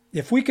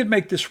 if we could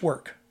make this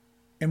work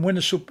and win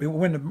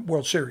the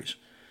World Series,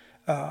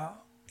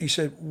 he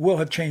said, we'll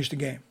have changed the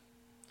game.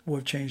 We'll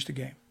have changed the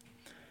game.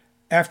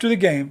 After the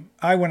game,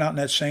 I went out in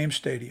that same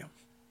stadium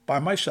by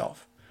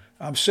myself.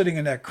 I'm sitting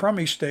in that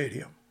crummy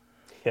stadium.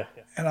 Yeah.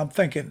 And I'm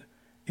thinking,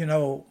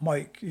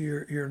 Mike,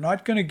 you're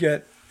not going to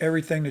get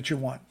everything that you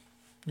want.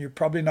 You're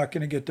probably not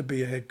going to get to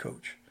be a head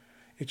coach.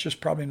 It's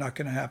just probably not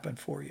going to happen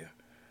for you.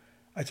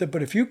 I said,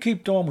 but if you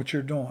keep doing what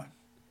you're doing,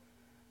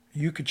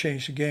 you could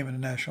change the game in the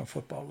National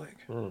Football League.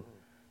 Mm.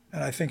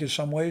 And I think in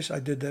some ways I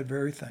did that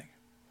very thing.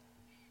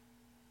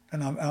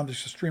 And I'm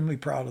just extremely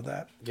proud of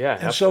that. Yeah,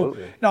 and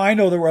absolutely. So now I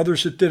know there were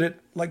others that did it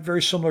like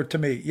very similar to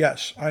me.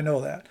 Yes, I know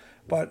that.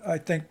 But I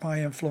think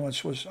my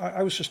influence was,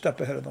 I was a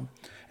step ahead of them.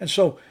 And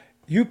so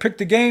you picked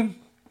the game.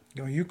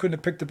 You couldn't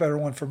have picked a better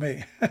one for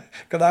me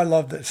because I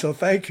loved it. So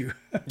thank you.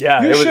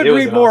 Yeah, you should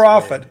read more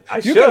often.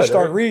 You got to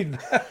start reading.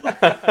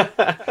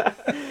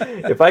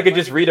 If I could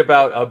just read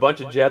about a bunch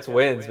of Jets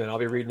wins, man, I'll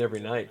be reading every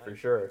night for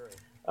sure.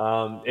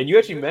 And you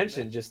actually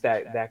mentioned just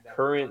that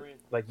current,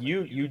 like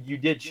you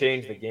did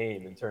change the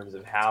game in terms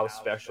of how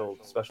special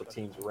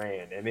teams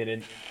ran. I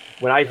mean,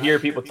 when I hear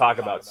people talk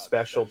about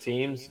special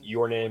teams,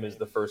 your name is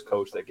the first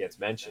coach that gets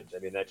mentioned. I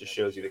mean, that just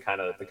shows you the kind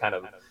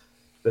of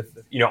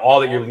all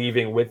that you're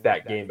leaving with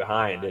that game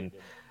behind. And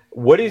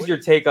what is your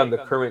take on the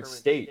current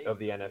state of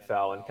the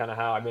NFL and kind of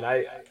how?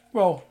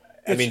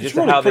 It's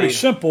really pretty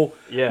simple.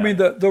 Yeah. I mean,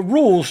 the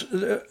rules,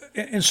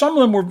 and some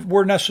of them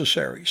were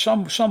necessary.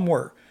 Some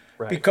were,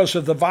 right, because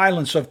of the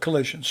violence of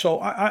collisions.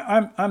 So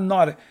I'm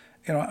not,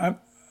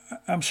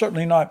 I'm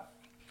certainly not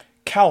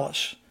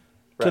callous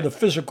to the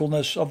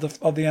physicalness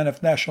of the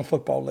National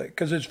Football League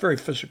because it's very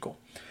physical.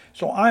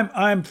 So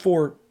I'm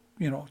for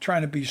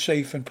trying to be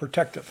safe and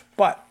protective,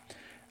 but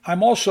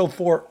I'm also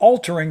for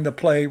altering the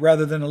play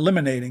rather than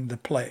eliminating the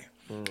play.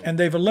 And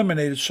they've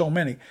eliminated so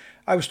many.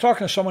 I was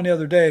talking to someone the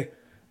other day,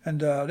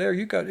 and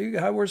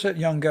where's that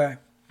young guy?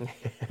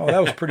 Oh,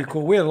 that was pretty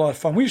cool. We had a lot of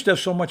fun. We used to have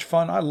so much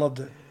fun. I loved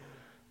it.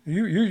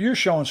 You're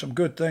showing some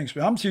good things.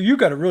 You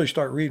got to really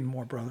start reading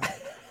more, brother.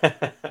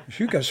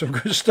 You got some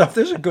good stuff.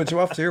 This is good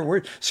stuff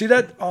here. See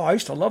that? Oh, I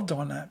used to love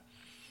doing that.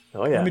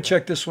 Oh, yeah. Let me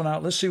check this one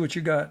out. Let's see what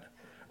you got.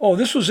 Oh,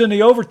 this was in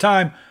the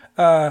overtime.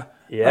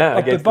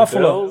 Against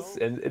Buffalo. The Bills.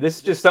 And this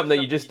is just something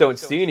that you just don't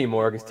see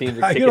anymore because teams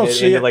are kicking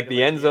it into like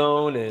the end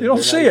zone. And you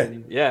don't see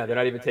it. They're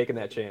not even taking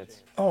that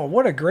chance. Oh,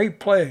 what a great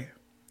play.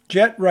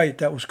 Jet right,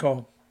 that was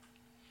called.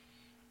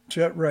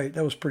 Jet right.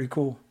 That was pretty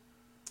cool.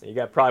 You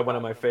got probably one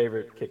of my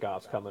favorite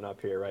kickoffs coming up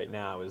here right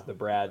now is the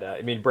Brad.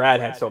 Brad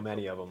had so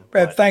many of them.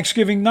 Brad,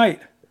 Thanksgiving night.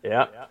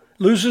 Yeah.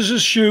 Loses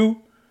his shoe.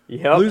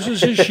 Yep.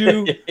 Loses his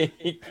shoe.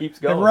 He keeps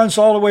going. And runs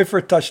all the way for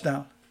a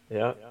touchdown.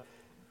 Yeah.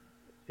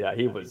 Yeah,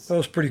 that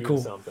was pretty cool.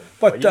 Something.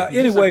 But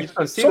anyway,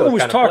 someone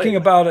was talking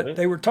about it.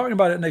 They were talking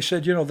about it, and they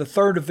said, the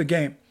third of the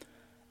game.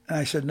 And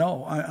I said,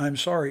 no, I'm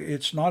sorry.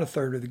 It's not a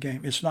third of the game.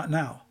 It's not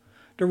now.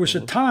 There was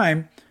a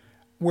time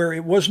where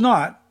it was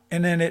not,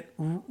 and then it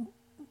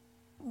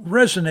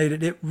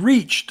resonated. It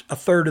reached a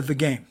third of the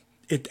game.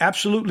 It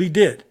absolutely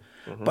did.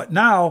 Mm-hmm. But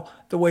now,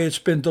 the way it's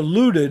been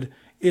diluted,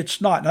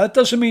 it's not. Now, that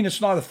doesn't mean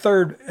it's not a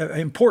third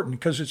important,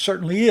 because it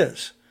certainly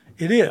is.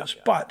 It is.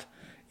 Yeah. But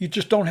you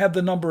just don't have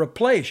the number of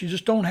plays. You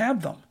just don't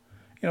have them.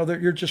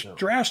 You're just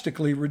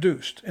drastically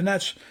reduced. And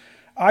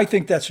I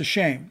think that's a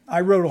shame.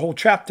 I wrote a whole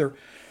chapter,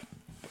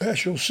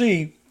 as you'll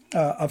see,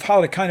 of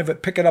how to kind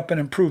of pick it up and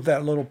improve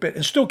that a little bit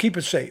and still keep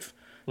it safe.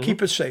 Mm-hmm.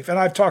 Keep it safe. And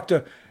I've talked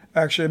to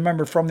actually a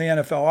member from the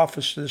NFL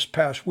office this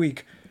past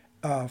week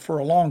for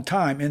a long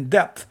time in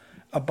depth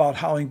about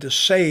how to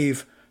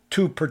save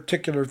two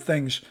particular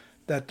things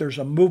that there's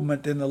a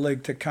movement in the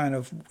league to kind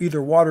of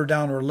either water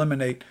down or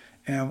eliminate.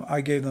 And I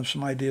gave them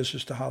some ideas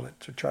as to how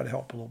to try to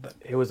help a little bit.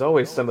 It was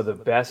always some of the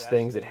best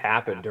things that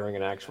happened during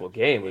an actual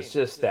game. It was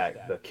just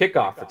that the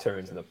kickoff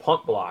returns and the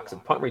punt blocks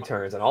and punt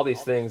returns and all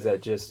these things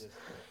that just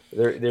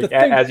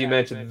as you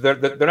mentioned,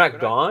 they're not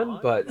gone,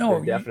 but they're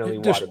definitely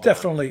watered down.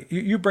 Definitely.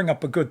 You bring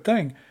up a good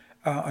thing,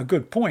 a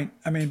good point.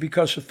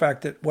 Because of the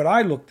fact that what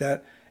I looked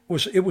at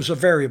was it was a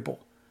variable.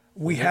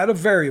 We had a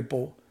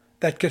variable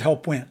that could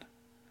help win.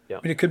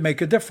 Yeah. It could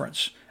make a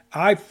difference.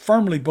 I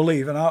firmly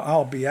believe, and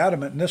I'll be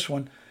adamant in this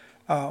one,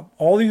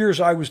 all the years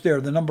I was there,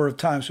 the number of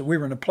times that we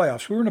were in the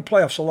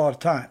playoffs a lot of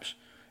times.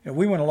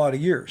 We went a lot of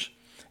years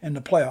in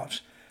the playoffs.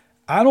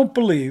 I don't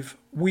believe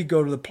we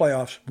go to the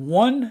playoffs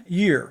one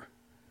year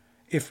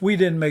if we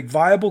didn't make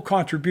viable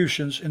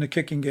contributions in the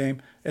kicking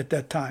game at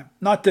that time.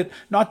 Not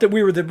that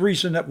we were the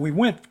reason that we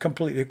went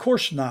completely. Of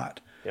course not.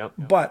 Yep.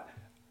 But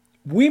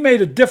we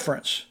made a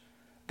difference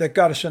that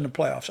got us in the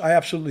playoffs. I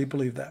absolutely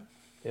believe that.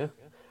 Yeah.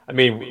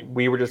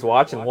 We were just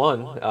watching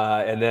one,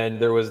 and then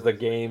there was the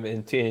game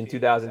in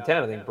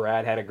 2010. I think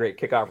Brad had a great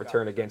kickoff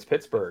return against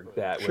Pittsburgh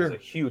that was a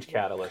huge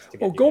catalyst to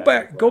get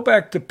go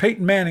back to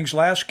Peyton Manning's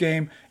last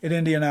game at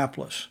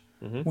Indianapolis.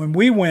 When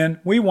we win,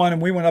 we won,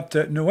 and we went up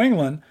to New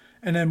England,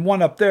 and then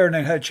won up there, and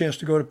then had a chance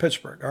to go to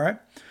Pittsburgh. All right.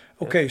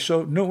 Okay,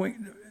 so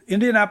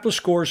Indianapolis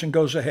scores and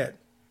goes ahead.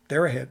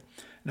 They're ahead.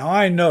 Now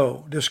I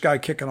know this guy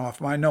kicking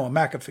off. I know him,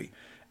 McAfee,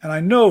 and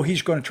I know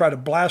he's going to try to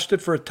blast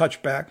it for a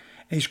touchback,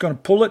 and he's going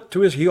to pull it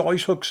to he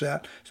always hooks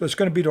that, so it's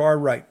going to be to our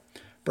right.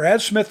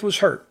 Brad Smith was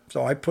hurt,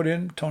 so I put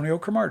in Antonio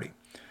Cromartie.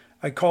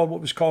 I called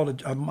what was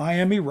called a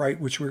Miami right,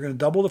 which we were going to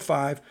double the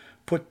 5,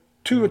 put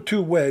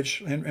 2-2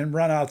 wedge, and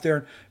run out there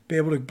and be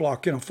able to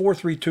block,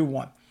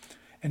 4-3-2-1.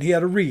 And he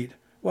had a read.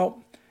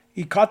 Well,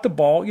 he caught the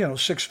ball,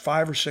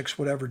 6'5" or 6,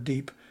 whatever,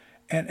 deep,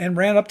 and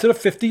ran up to the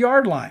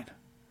 50-yard line.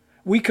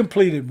 We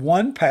completed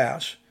one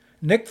pass.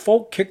 Nick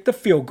Folk kicked the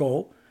field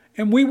goal,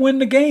 and we win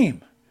the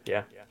game.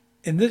 Yeah.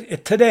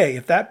 Today,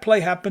 if that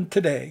play happened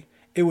today,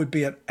 it would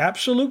be an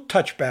absolute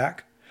touchback.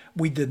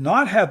 We did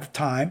not have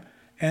time,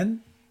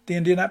 and the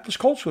Indianapolis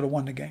Colts would have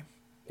won the game.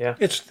 Yeah.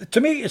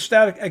 To me, it's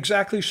that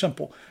exactly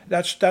simple.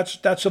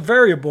 That's a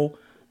variable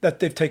that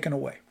they've taken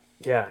away.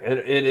 Yeah, and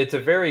it's a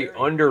very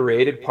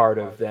underrated part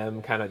of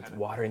them kind of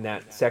watering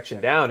that section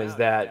down is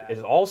that it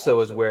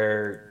also is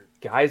where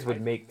guys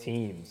would make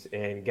teams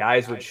and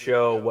guys would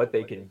show what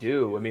they can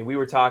do. I mean, we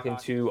were talking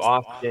to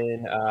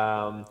Austin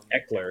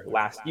Eckler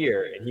last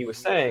year, and he was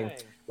saying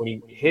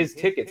when his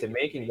tickets in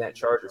making that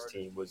Chargers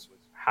team was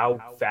how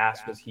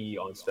fast was he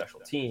on special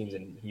teams,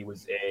 and he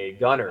was a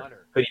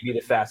gunner. Could he be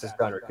the fastest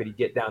gunner? Could he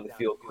get down the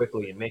field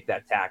quickly and make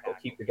that tackle,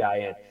 keep the guy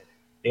in?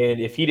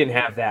 And if he didn't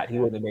have that, he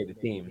wouldn't have made the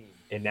team.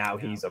 And now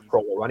he's a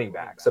pro running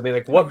back. So, I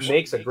mean, what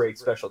makes a great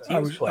special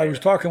teams player? I was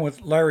talking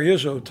with Larry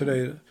Izzo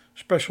today, the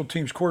special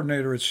teams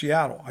coordinator at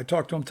Seattle. I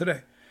talked to him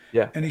today.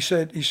 Yeah. And he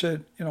said,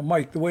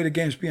 Mike, the way the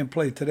game's being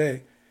played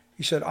today,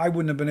 he said, I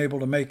wouldn't have been able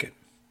to make it.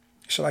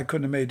 He said, I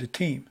couldn't have made the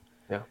team.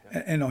 Yeah.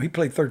 And he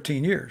played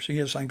 13 years. He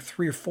has like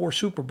 3 or 4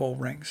 Super Bowl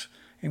rings.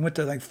 He went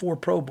to like 4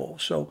 Pro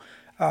Bowls. So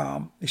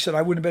he said,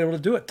 I wouldn't have been able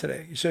to do it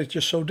today. He said, it's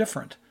just so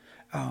different,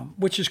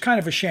 which is kind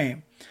of a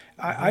shame.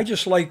 I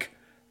just like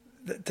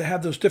to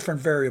have those different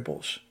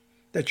variables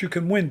that you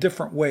can win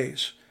different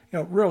ways.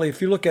 Really,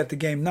 if you look at the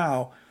game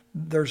now,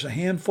 there's a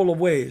handful of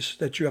ways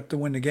that you have to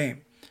win the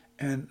game,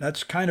 and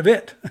that's kind of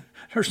it.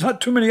 There's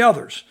not too many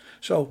others.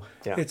 So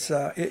yeah.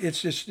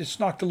 It's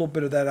knocked a little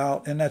bit of that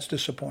out, and that's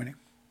disappointing.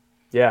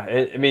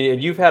 Yeah, I mean,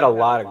 you've had a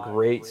lot of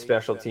great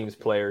special teams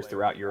players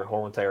throughout your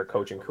whole entire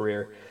coaching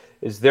career.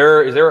 Is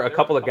there a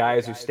couple of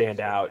guys who stand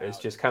out as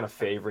just kind of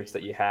favorites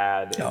that you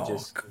had?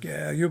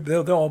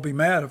 They'll all be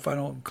mad if I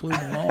don't include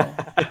them all.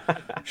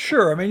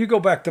 Sure, I mean, you go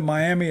back to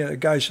Miami,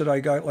 guys that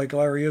I got like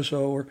Larry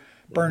Izzo or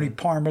Bernie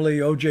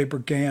Parmalee, O.J.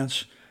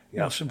 Brigance,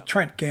 some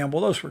Trent Gamble.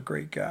 Those were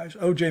great guys.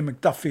 O.J.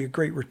 McDuffie, a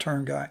great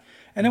return guy.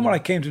 And then when I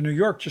came to New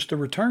York, just the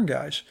return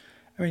guys.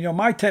 I mean,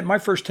 my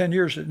first 10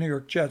 years at New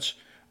York Jets,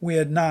 we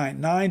had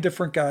nine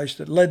different guys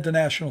that led the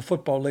National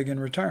Football League in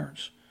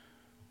returns.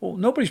 Well,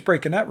 nobody's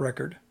breaking that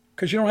record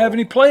because you don't have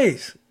any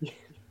plays.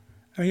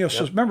 I mean,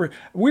 so remember,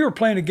 we were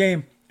playing a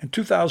game in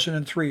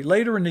 2003,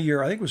 later in the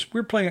year. I think we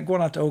were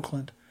going out to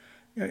Oakland,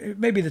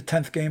 maybe the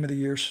 10th game of the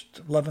year,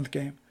 11th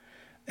game.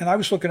 And I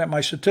was looking at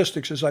my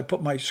statistics as I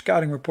put my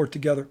scouting report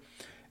together.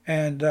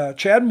 And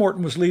Chad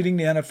Morton was leading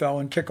the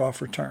NFL in kickoff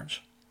returns.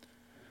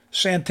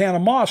 Santana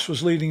Moss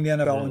was leading the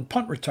NFL in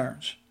punt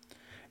returns.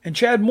 And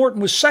Chad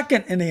Morton was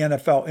second in the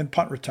NFL in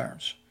punt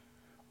returns.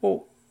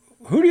 Well,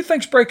 who do you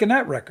think's breaking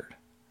that record?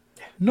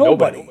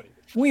 Nobody.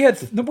 We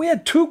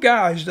had 2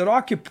 guys that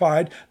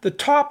occupied the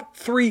top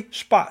 3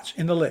 spots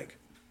in the league.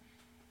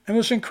 It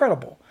was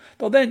incredible.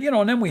 Well, then,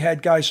 and then we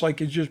had guys like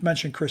you just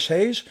mentioned, Chris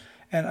Hayes,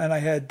 and I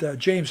had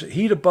James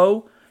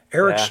Hedebo,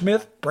 Eric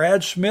Smith,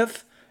 Brad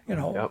Smith,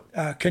 Kenyatta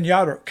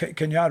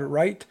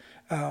Wright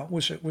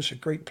was a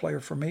great player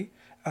for me.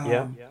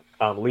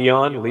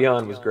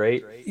 Leon was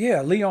great.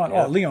 Yeah, Leon.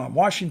 Yeah. Oh, Leon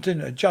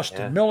Washington,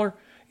 Justin Miller.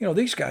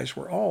 These guys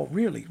were all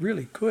really,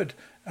 really good.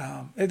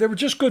 They were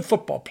just good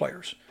football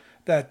players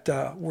that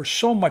were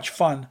so much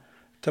fun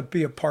to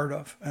be a part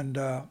of. And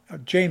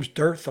James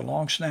Dirth, the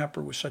long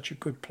snapper, was such a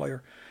good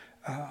player.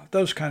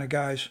 Those kind of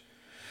guys.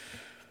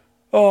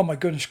 Oh, my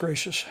goodness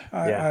gracious.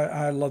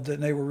 I loved it.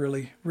 And they were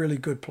really, really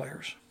good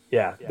players.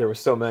 Yeah, there were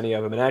so many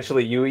of them. And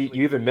actually, you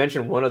even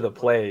mentioned one of the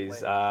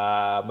plays,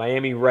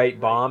 Miami right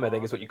bomb, I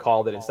think is what you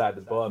called it inside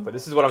the book. But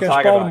this is what I'm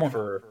talking about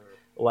for,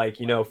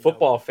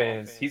 football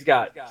fans. He's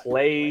got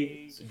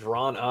plays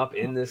drawn up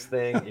in this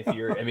thing.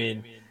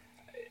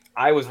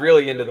 I was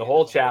really into the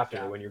whole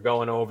chapter when you're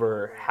going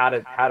over how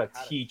to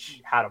teach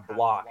how to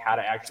block, how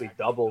to actually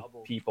double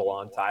people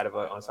on side of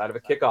a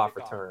kickoff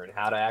return,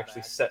 how to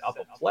actually set up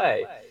a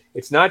play.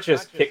 It's not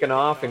just kicking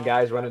off and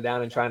guys running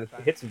down and trying to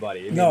hit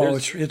somebody.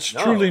 It's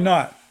truly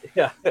not.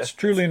 Yeah, it's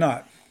truly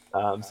not.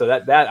 So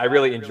that I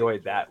really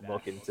enjoyed that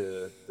look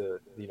into the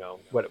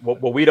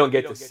what we don't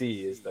get to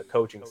see is the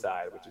coaching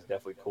side, which is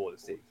definitely cool to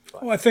see.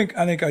 But. Well, I think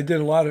I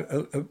did a lot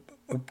of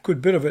a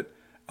good bit of it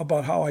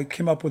about how I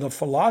came up with a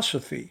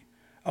philosophy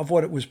of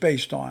what it was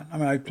based on. I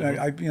mean,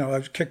 I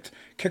kicked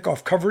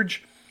kickoff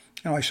coverage.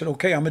 I said,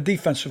 okay, I'm a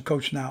defensive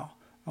coach now.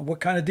 What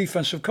kind of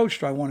defensive coach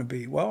do I want to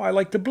be? Well, I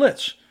like to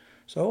blitz.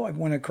 So I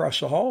went across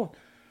the hall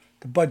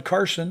to Bud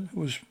Carson,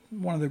 who was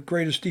one of the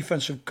greatest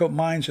defensive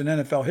minds in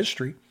NFL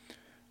history.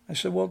 I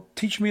said, well,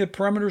 teach me the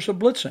perimeters of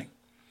blitzing.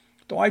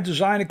 So I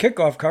designed a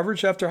kickoff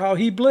coverage after how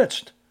he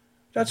blitzed.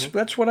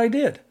 That's what I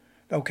did.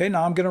 Okay,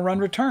 now I'm going to run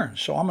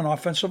returns. So I'm an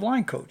offensive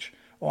line coach.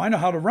 Oh, I know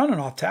how to run an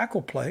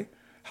off-tackle play,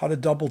 how to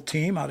double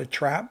team, how to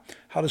trap,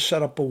 how to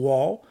set up a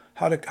wall,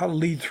 how to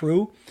lead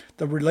through,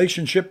 the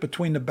relationship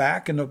between the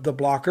back and the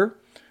blocker,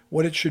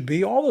 what it should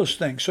be, all those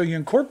things. So you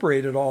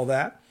incorporated all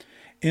that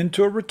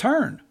into a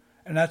return.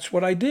 And that's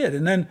what I did.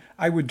 And then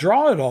I would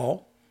draw it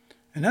all.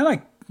 And then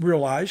I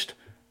realized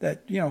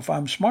that, if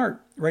I'm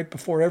smart, right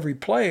before every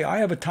play, I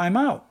have a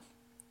timeout.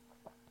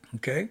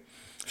 Okay?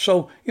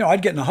 So,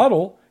 I'd get in a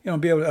huddle,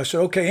 I said,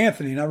 okay,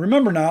 Anthony, now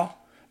remember now,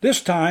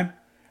 this time,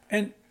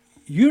 and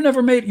you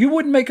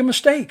wouldn't make a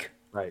mistake.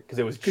 Right, because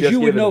it was just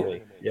given to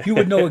me. Yeah. You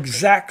would know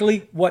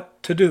exactly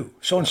what to do.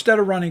 So instead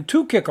of running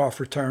 2 kickoff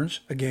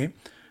returns a game,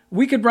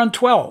 we could run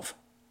 12.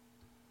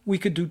 We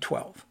could do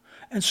 12.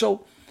 And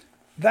so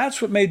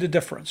that's what made the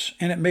difference.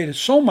 And it made it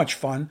so much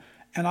fun.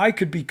 And I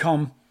could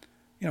become,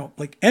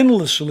 like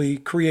endlessly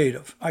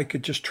creative. I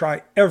could just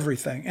try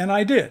everything. And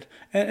I did.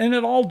 And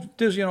it all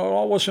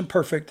wasn't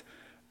perfect,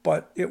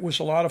 but it was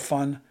a lot of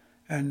fun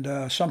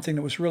and something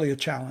that was really a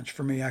challenge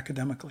for me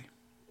academically.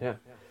 Yeah.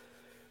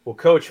 Well,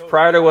 Coach,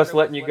 prior to us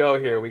letting you go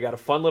here, we got a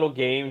fun little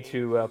game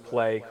to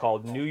play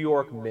called New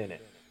York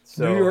Minute.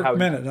 So New York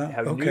Minute, huh?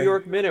 How New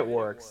York Minute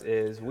works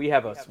is we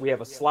have a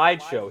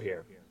slideshow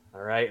here.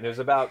 All right, and there's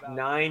about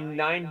 9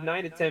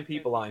 to 10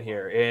 people on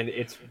here, and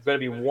it's going to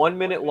be 1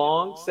 minute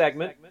long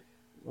segment.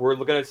 We're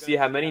going to see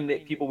how many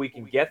people we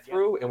can get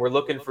through, and we're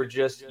looking for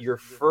just your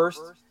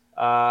first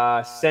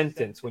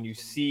sentence when you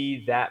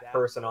see that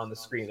person on the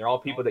screen. They're all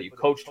people that you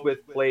coached with,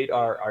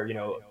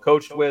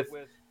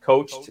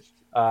 coached,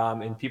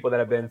 and people that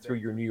have been through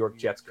your New York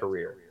Jets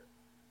career.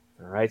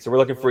 All right, so we're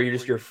looking for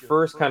your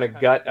first kind of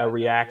gut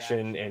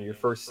reaction and your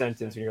first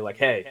sentence, and you're like,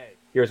 hey,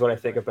 here's what I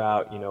think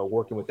about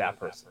working with that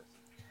person.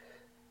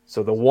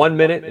 So the 1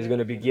 minute is going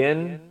to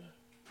begin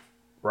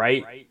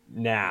right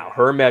now.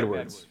 Herm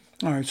Edwards.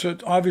 All right, so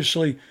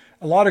obviously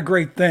a lot of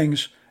great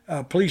things.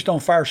 Please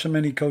don't fire so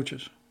many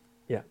coaches.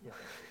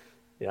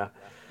 Yeah.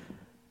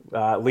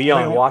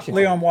 Leon Washington.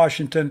 Leon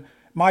Washington,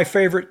 my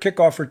favorite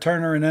kickoff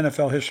returner in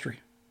NFL history.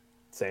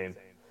 Same.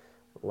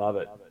 Love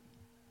it.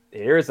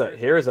 Here's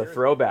a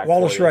throwback.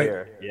 Wallace Wright.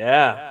 Here.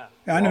 Yeah.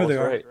 I know who they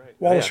are.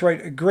 Wallace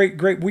Wright, a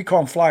great, we call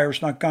them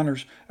flyers, not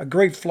gunners. A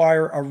great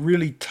flyer, a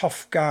really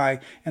tough guy,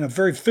 and a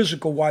very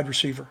physical wide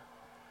receiver.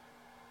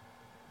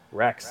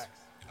 Rex.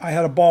 I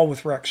had a ball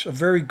with Rex, a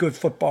very good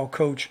football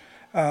coach.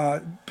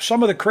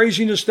 Some of the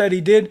craziness that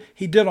he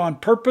did on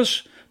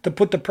purpose to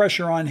put the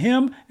pressure on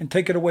him and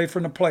take it away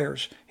from the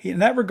players. In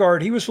that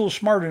regard, he was a little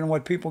smarter than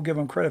what people give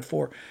him credit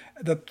for.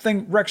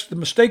 The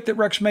mistake that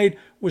Rex made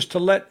was to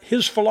let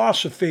his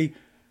philosophy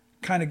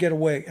kind of get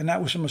away, and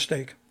that was a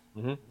mistake.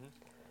 Mm-hmm.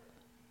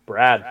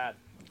 Brad.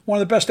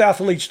 One of the best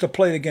athletes to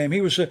play the game.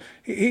 He's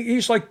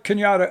like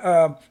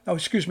Kenyatta.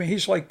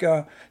 He's like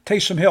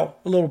Taysom Hill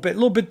a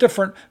little bit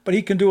different, but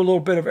he can do a little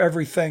bit of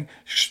everything.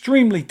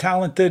 Extremely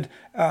talented.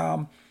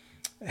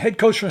 Head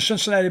coach from the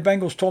Cincinnati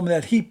Bengals told me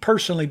that he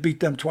personally beat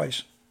them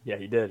twice. Yeah,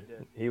 he did.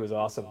 He was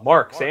awesome.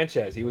 Mark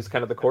Sanchez, he was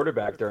kind of the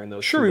quarterback during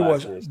those. Sure, he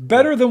was years.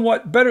 Better.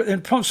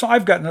 And so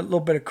I've gotten a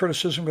little bit of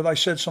criticism because I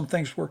said some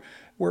things were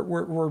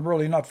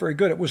really not very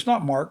good. It was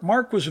not Mark.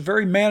 Mark was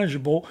very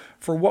manageable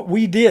for what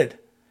we did.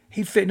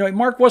 He fit.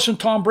 Mark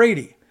wasn't Tom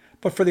Brady,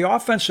 but for the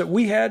offense that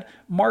we had,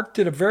 Mark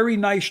did a very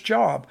nice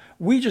job.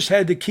 We just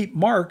had to keep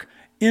Mark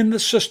in the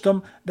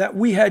system that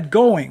we had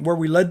going, where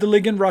we led the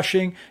league in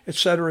rushing, et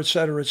cetera, et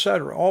cetera, et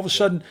cetera. All of a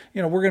sudden,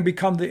 we're going to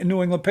become the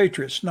New England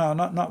Patriots. No,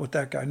 not with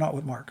that guy, not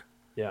with Mark.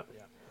 Yeah.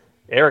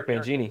 Eric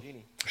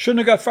Mangini.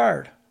 Shouldn't have got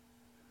fired.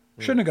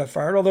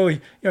 Although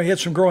he had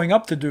some growing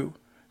up to do,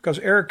 because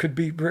Eric could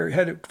be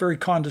very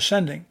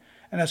condescending,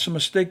 and that's a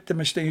mistake.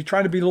 He's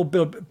trying to be a little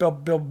Bill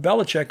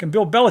Belichick, and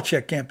Bill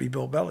Belichick can't be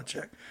Bill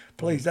Belichick.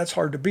 Please, that's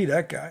hard to be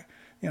that guy.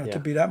 To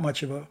be that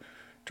much of a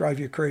drive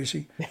you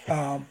crazy.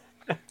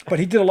 But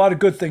he did a lot of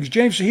good things.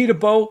 James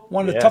Zahida-Bo,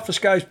 one of the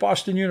toughest guys,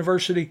 Boston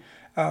University,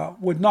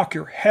 would knock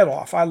your head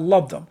off. I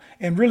loved him.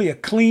 And really a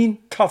clean,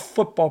 tough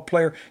football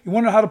player. You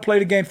want to know how to play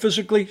the game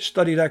physically?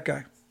 Study that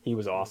guy. He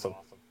was awesome.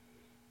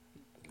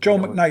 Joe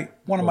McKnight,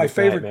 one of my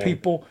favorite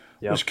people,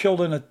 was killed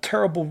in a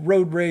terrible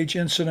road rage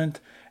incident.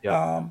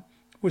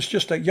 Was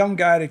just a young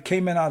guy that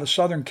came in out of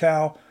Southern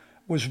Cal,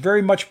 was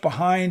very much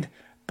behind,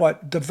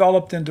 but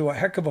developed into a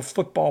heck of a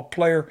football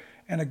player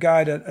and a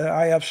guy that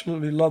I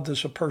absolutely loved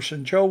as a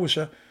person. Joe was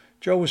a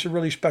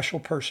really special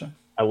person.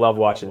 I love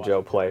watching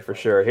Joe play for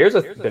sure. Here's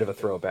a bit of a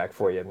throwback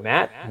for you,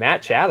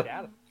 Matt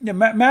Chatham. Yeah,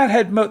 Matt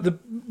had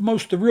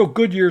the real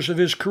good years of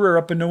his career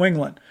up in New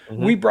England.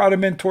 Mm-hmm. We brought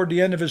him in toward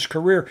the end of his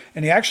career,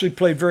 and he actually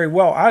played very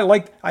well.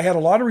 I had a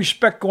lot of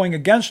respect going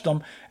against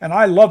him, and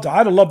I loved him.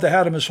 I'd have loved to have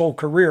had him his whole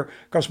career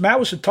because Matt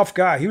was a tough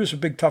guy. He was a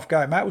big tough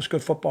guy. Matt was a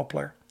good football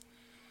player.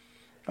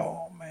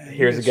 Oh man!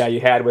 Here's a guy you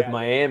had with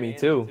Miami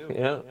too.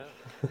 Yeah.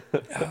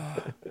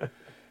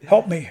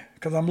 Help me,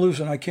 because I'm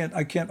losing. I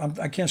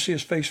can't see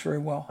his face very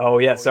well. Oh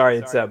yeah, sorry,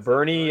 it's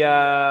Bernie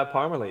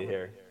Parmalee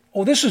here.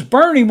 Oh, this is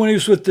Bernie when he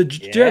was with the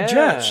Jets.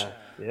 Yeah,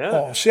 yeah.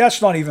 Oh, see,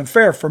 that's not even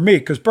fair for me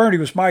because Bernie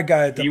was my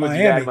guy at the He was the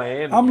guy Miami. at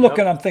Miami. I'm Yep.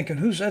 looking, I'm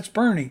thinking, that's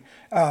Bernie?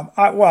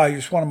 Well,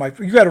 he's one of my.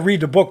 You got to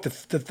read the book.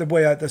 The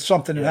way that's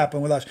something that Yeah,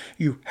 happened with us.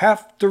 You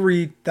have to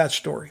read that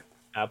story.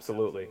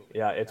 absolutely.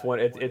 Yeah, it's one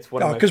of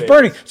my Because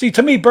Bernie, favorites. see,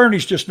 to me,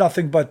 Bernie's just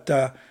nothing but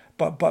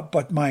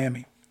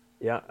Miami.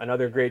 Yeah,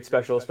 another great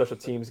special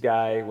teams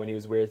guy when he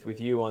was with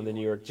you on the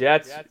New York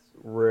Jets,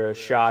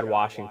 Rashad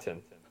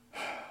Washington.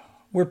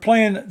 We're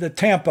playing the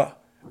Tampa.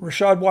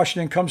 Rashad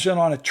Washington comes in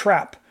on a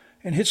trap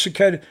and hits the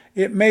kid.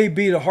 It may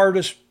be the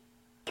hardest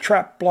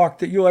trap block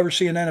that you'll ever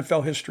see in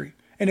NFL history.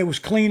 And it was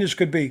clean as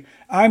could be.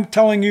 I'm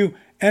telling you,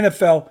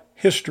 NFL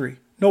history.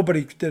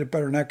 Nobody did it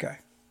better than that guy.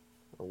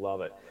 I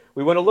love it.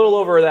 We went a little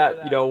over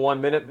that,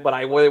 1 minute, but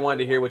I really wanted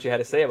to hear what you had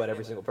to say about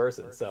every single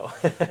person. So,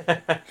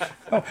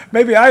 Oh,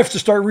 maybe I have to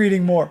start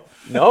reading more.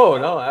 no,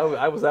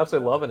 I was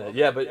absolutely loving it.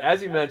 Yeah, but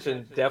as you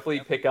mentioned,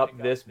 definitely pick up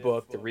this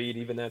book to read.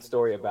 Even that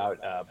story about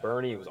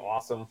Bernie, it was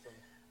awesome.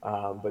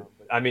 But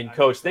I mean,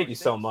 Coach, thank you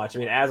so much. I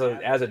mean, as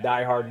a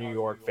diehard New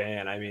York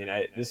fan, I mean,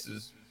 this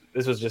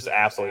was just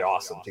absolutely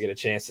awesome to get a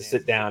chance to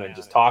sit down and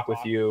just talk with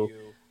you.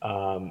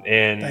 And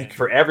Thank you.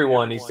 for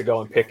everyone needs to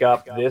go and pick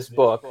up this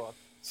book.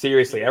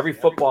 Seriously, every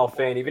football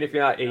fan, even if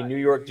you're not a New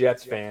York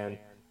Jets fan,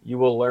 you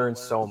will learn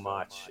so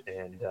much.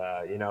 And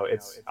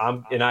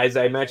and as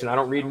I mentioned, I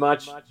don't read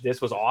much.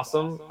 This was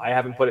awesome. I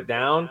haven't put it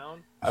down.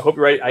 I hope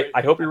you're right.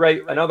 I hope you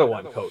write another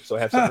one, Coach, so I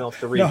have something else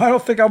to read. No, I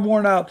don't think I'm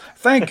worn out.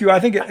 Thank you. I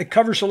think it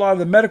covers a lot of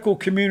the medical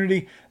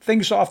community,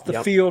 things off the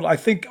Yep. field. I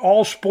think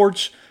all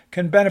sports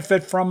can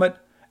benefit from it.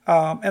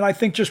 And I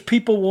think just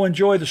people will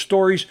enjoy the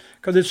stories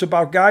because it's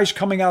about guys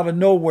coming out of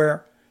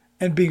nowhere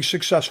and being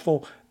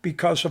successful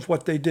because of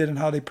what they did and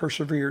how they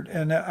persevered.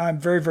 And I'm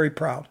very, very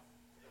proud.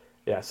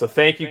 Yeah, so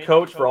thank you,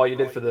 Coach, for all you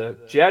did for the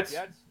Jets,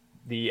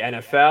 the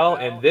NFL,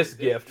 and this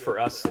gift for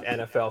us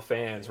NFL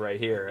fans right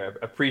here.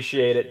 I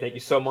appreciate it. Thank you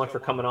so much for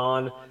coming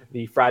on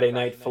the Friday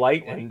Night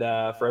Flight. And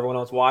for everyone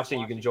else watching,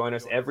 you can join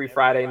us every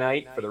Friday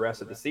night for the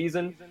rest of the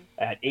season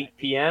at 8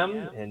 p.m.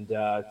 and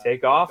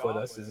take off with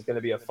us. This is going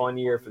to be a fun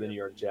year for the New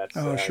York Jets.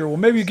 Oh, sure. Well,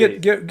 maybe you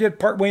get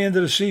partway into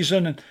the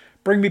season and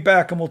bring me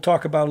back and we'll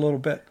talk about it a little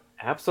bit.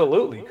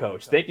 Absolutely,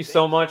 Coach. Thank you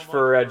so much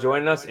for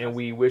joining us, and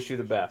we wish you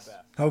the best.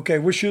 Okay.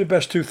 Wish you the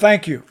best too.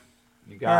 Thank you. You got it.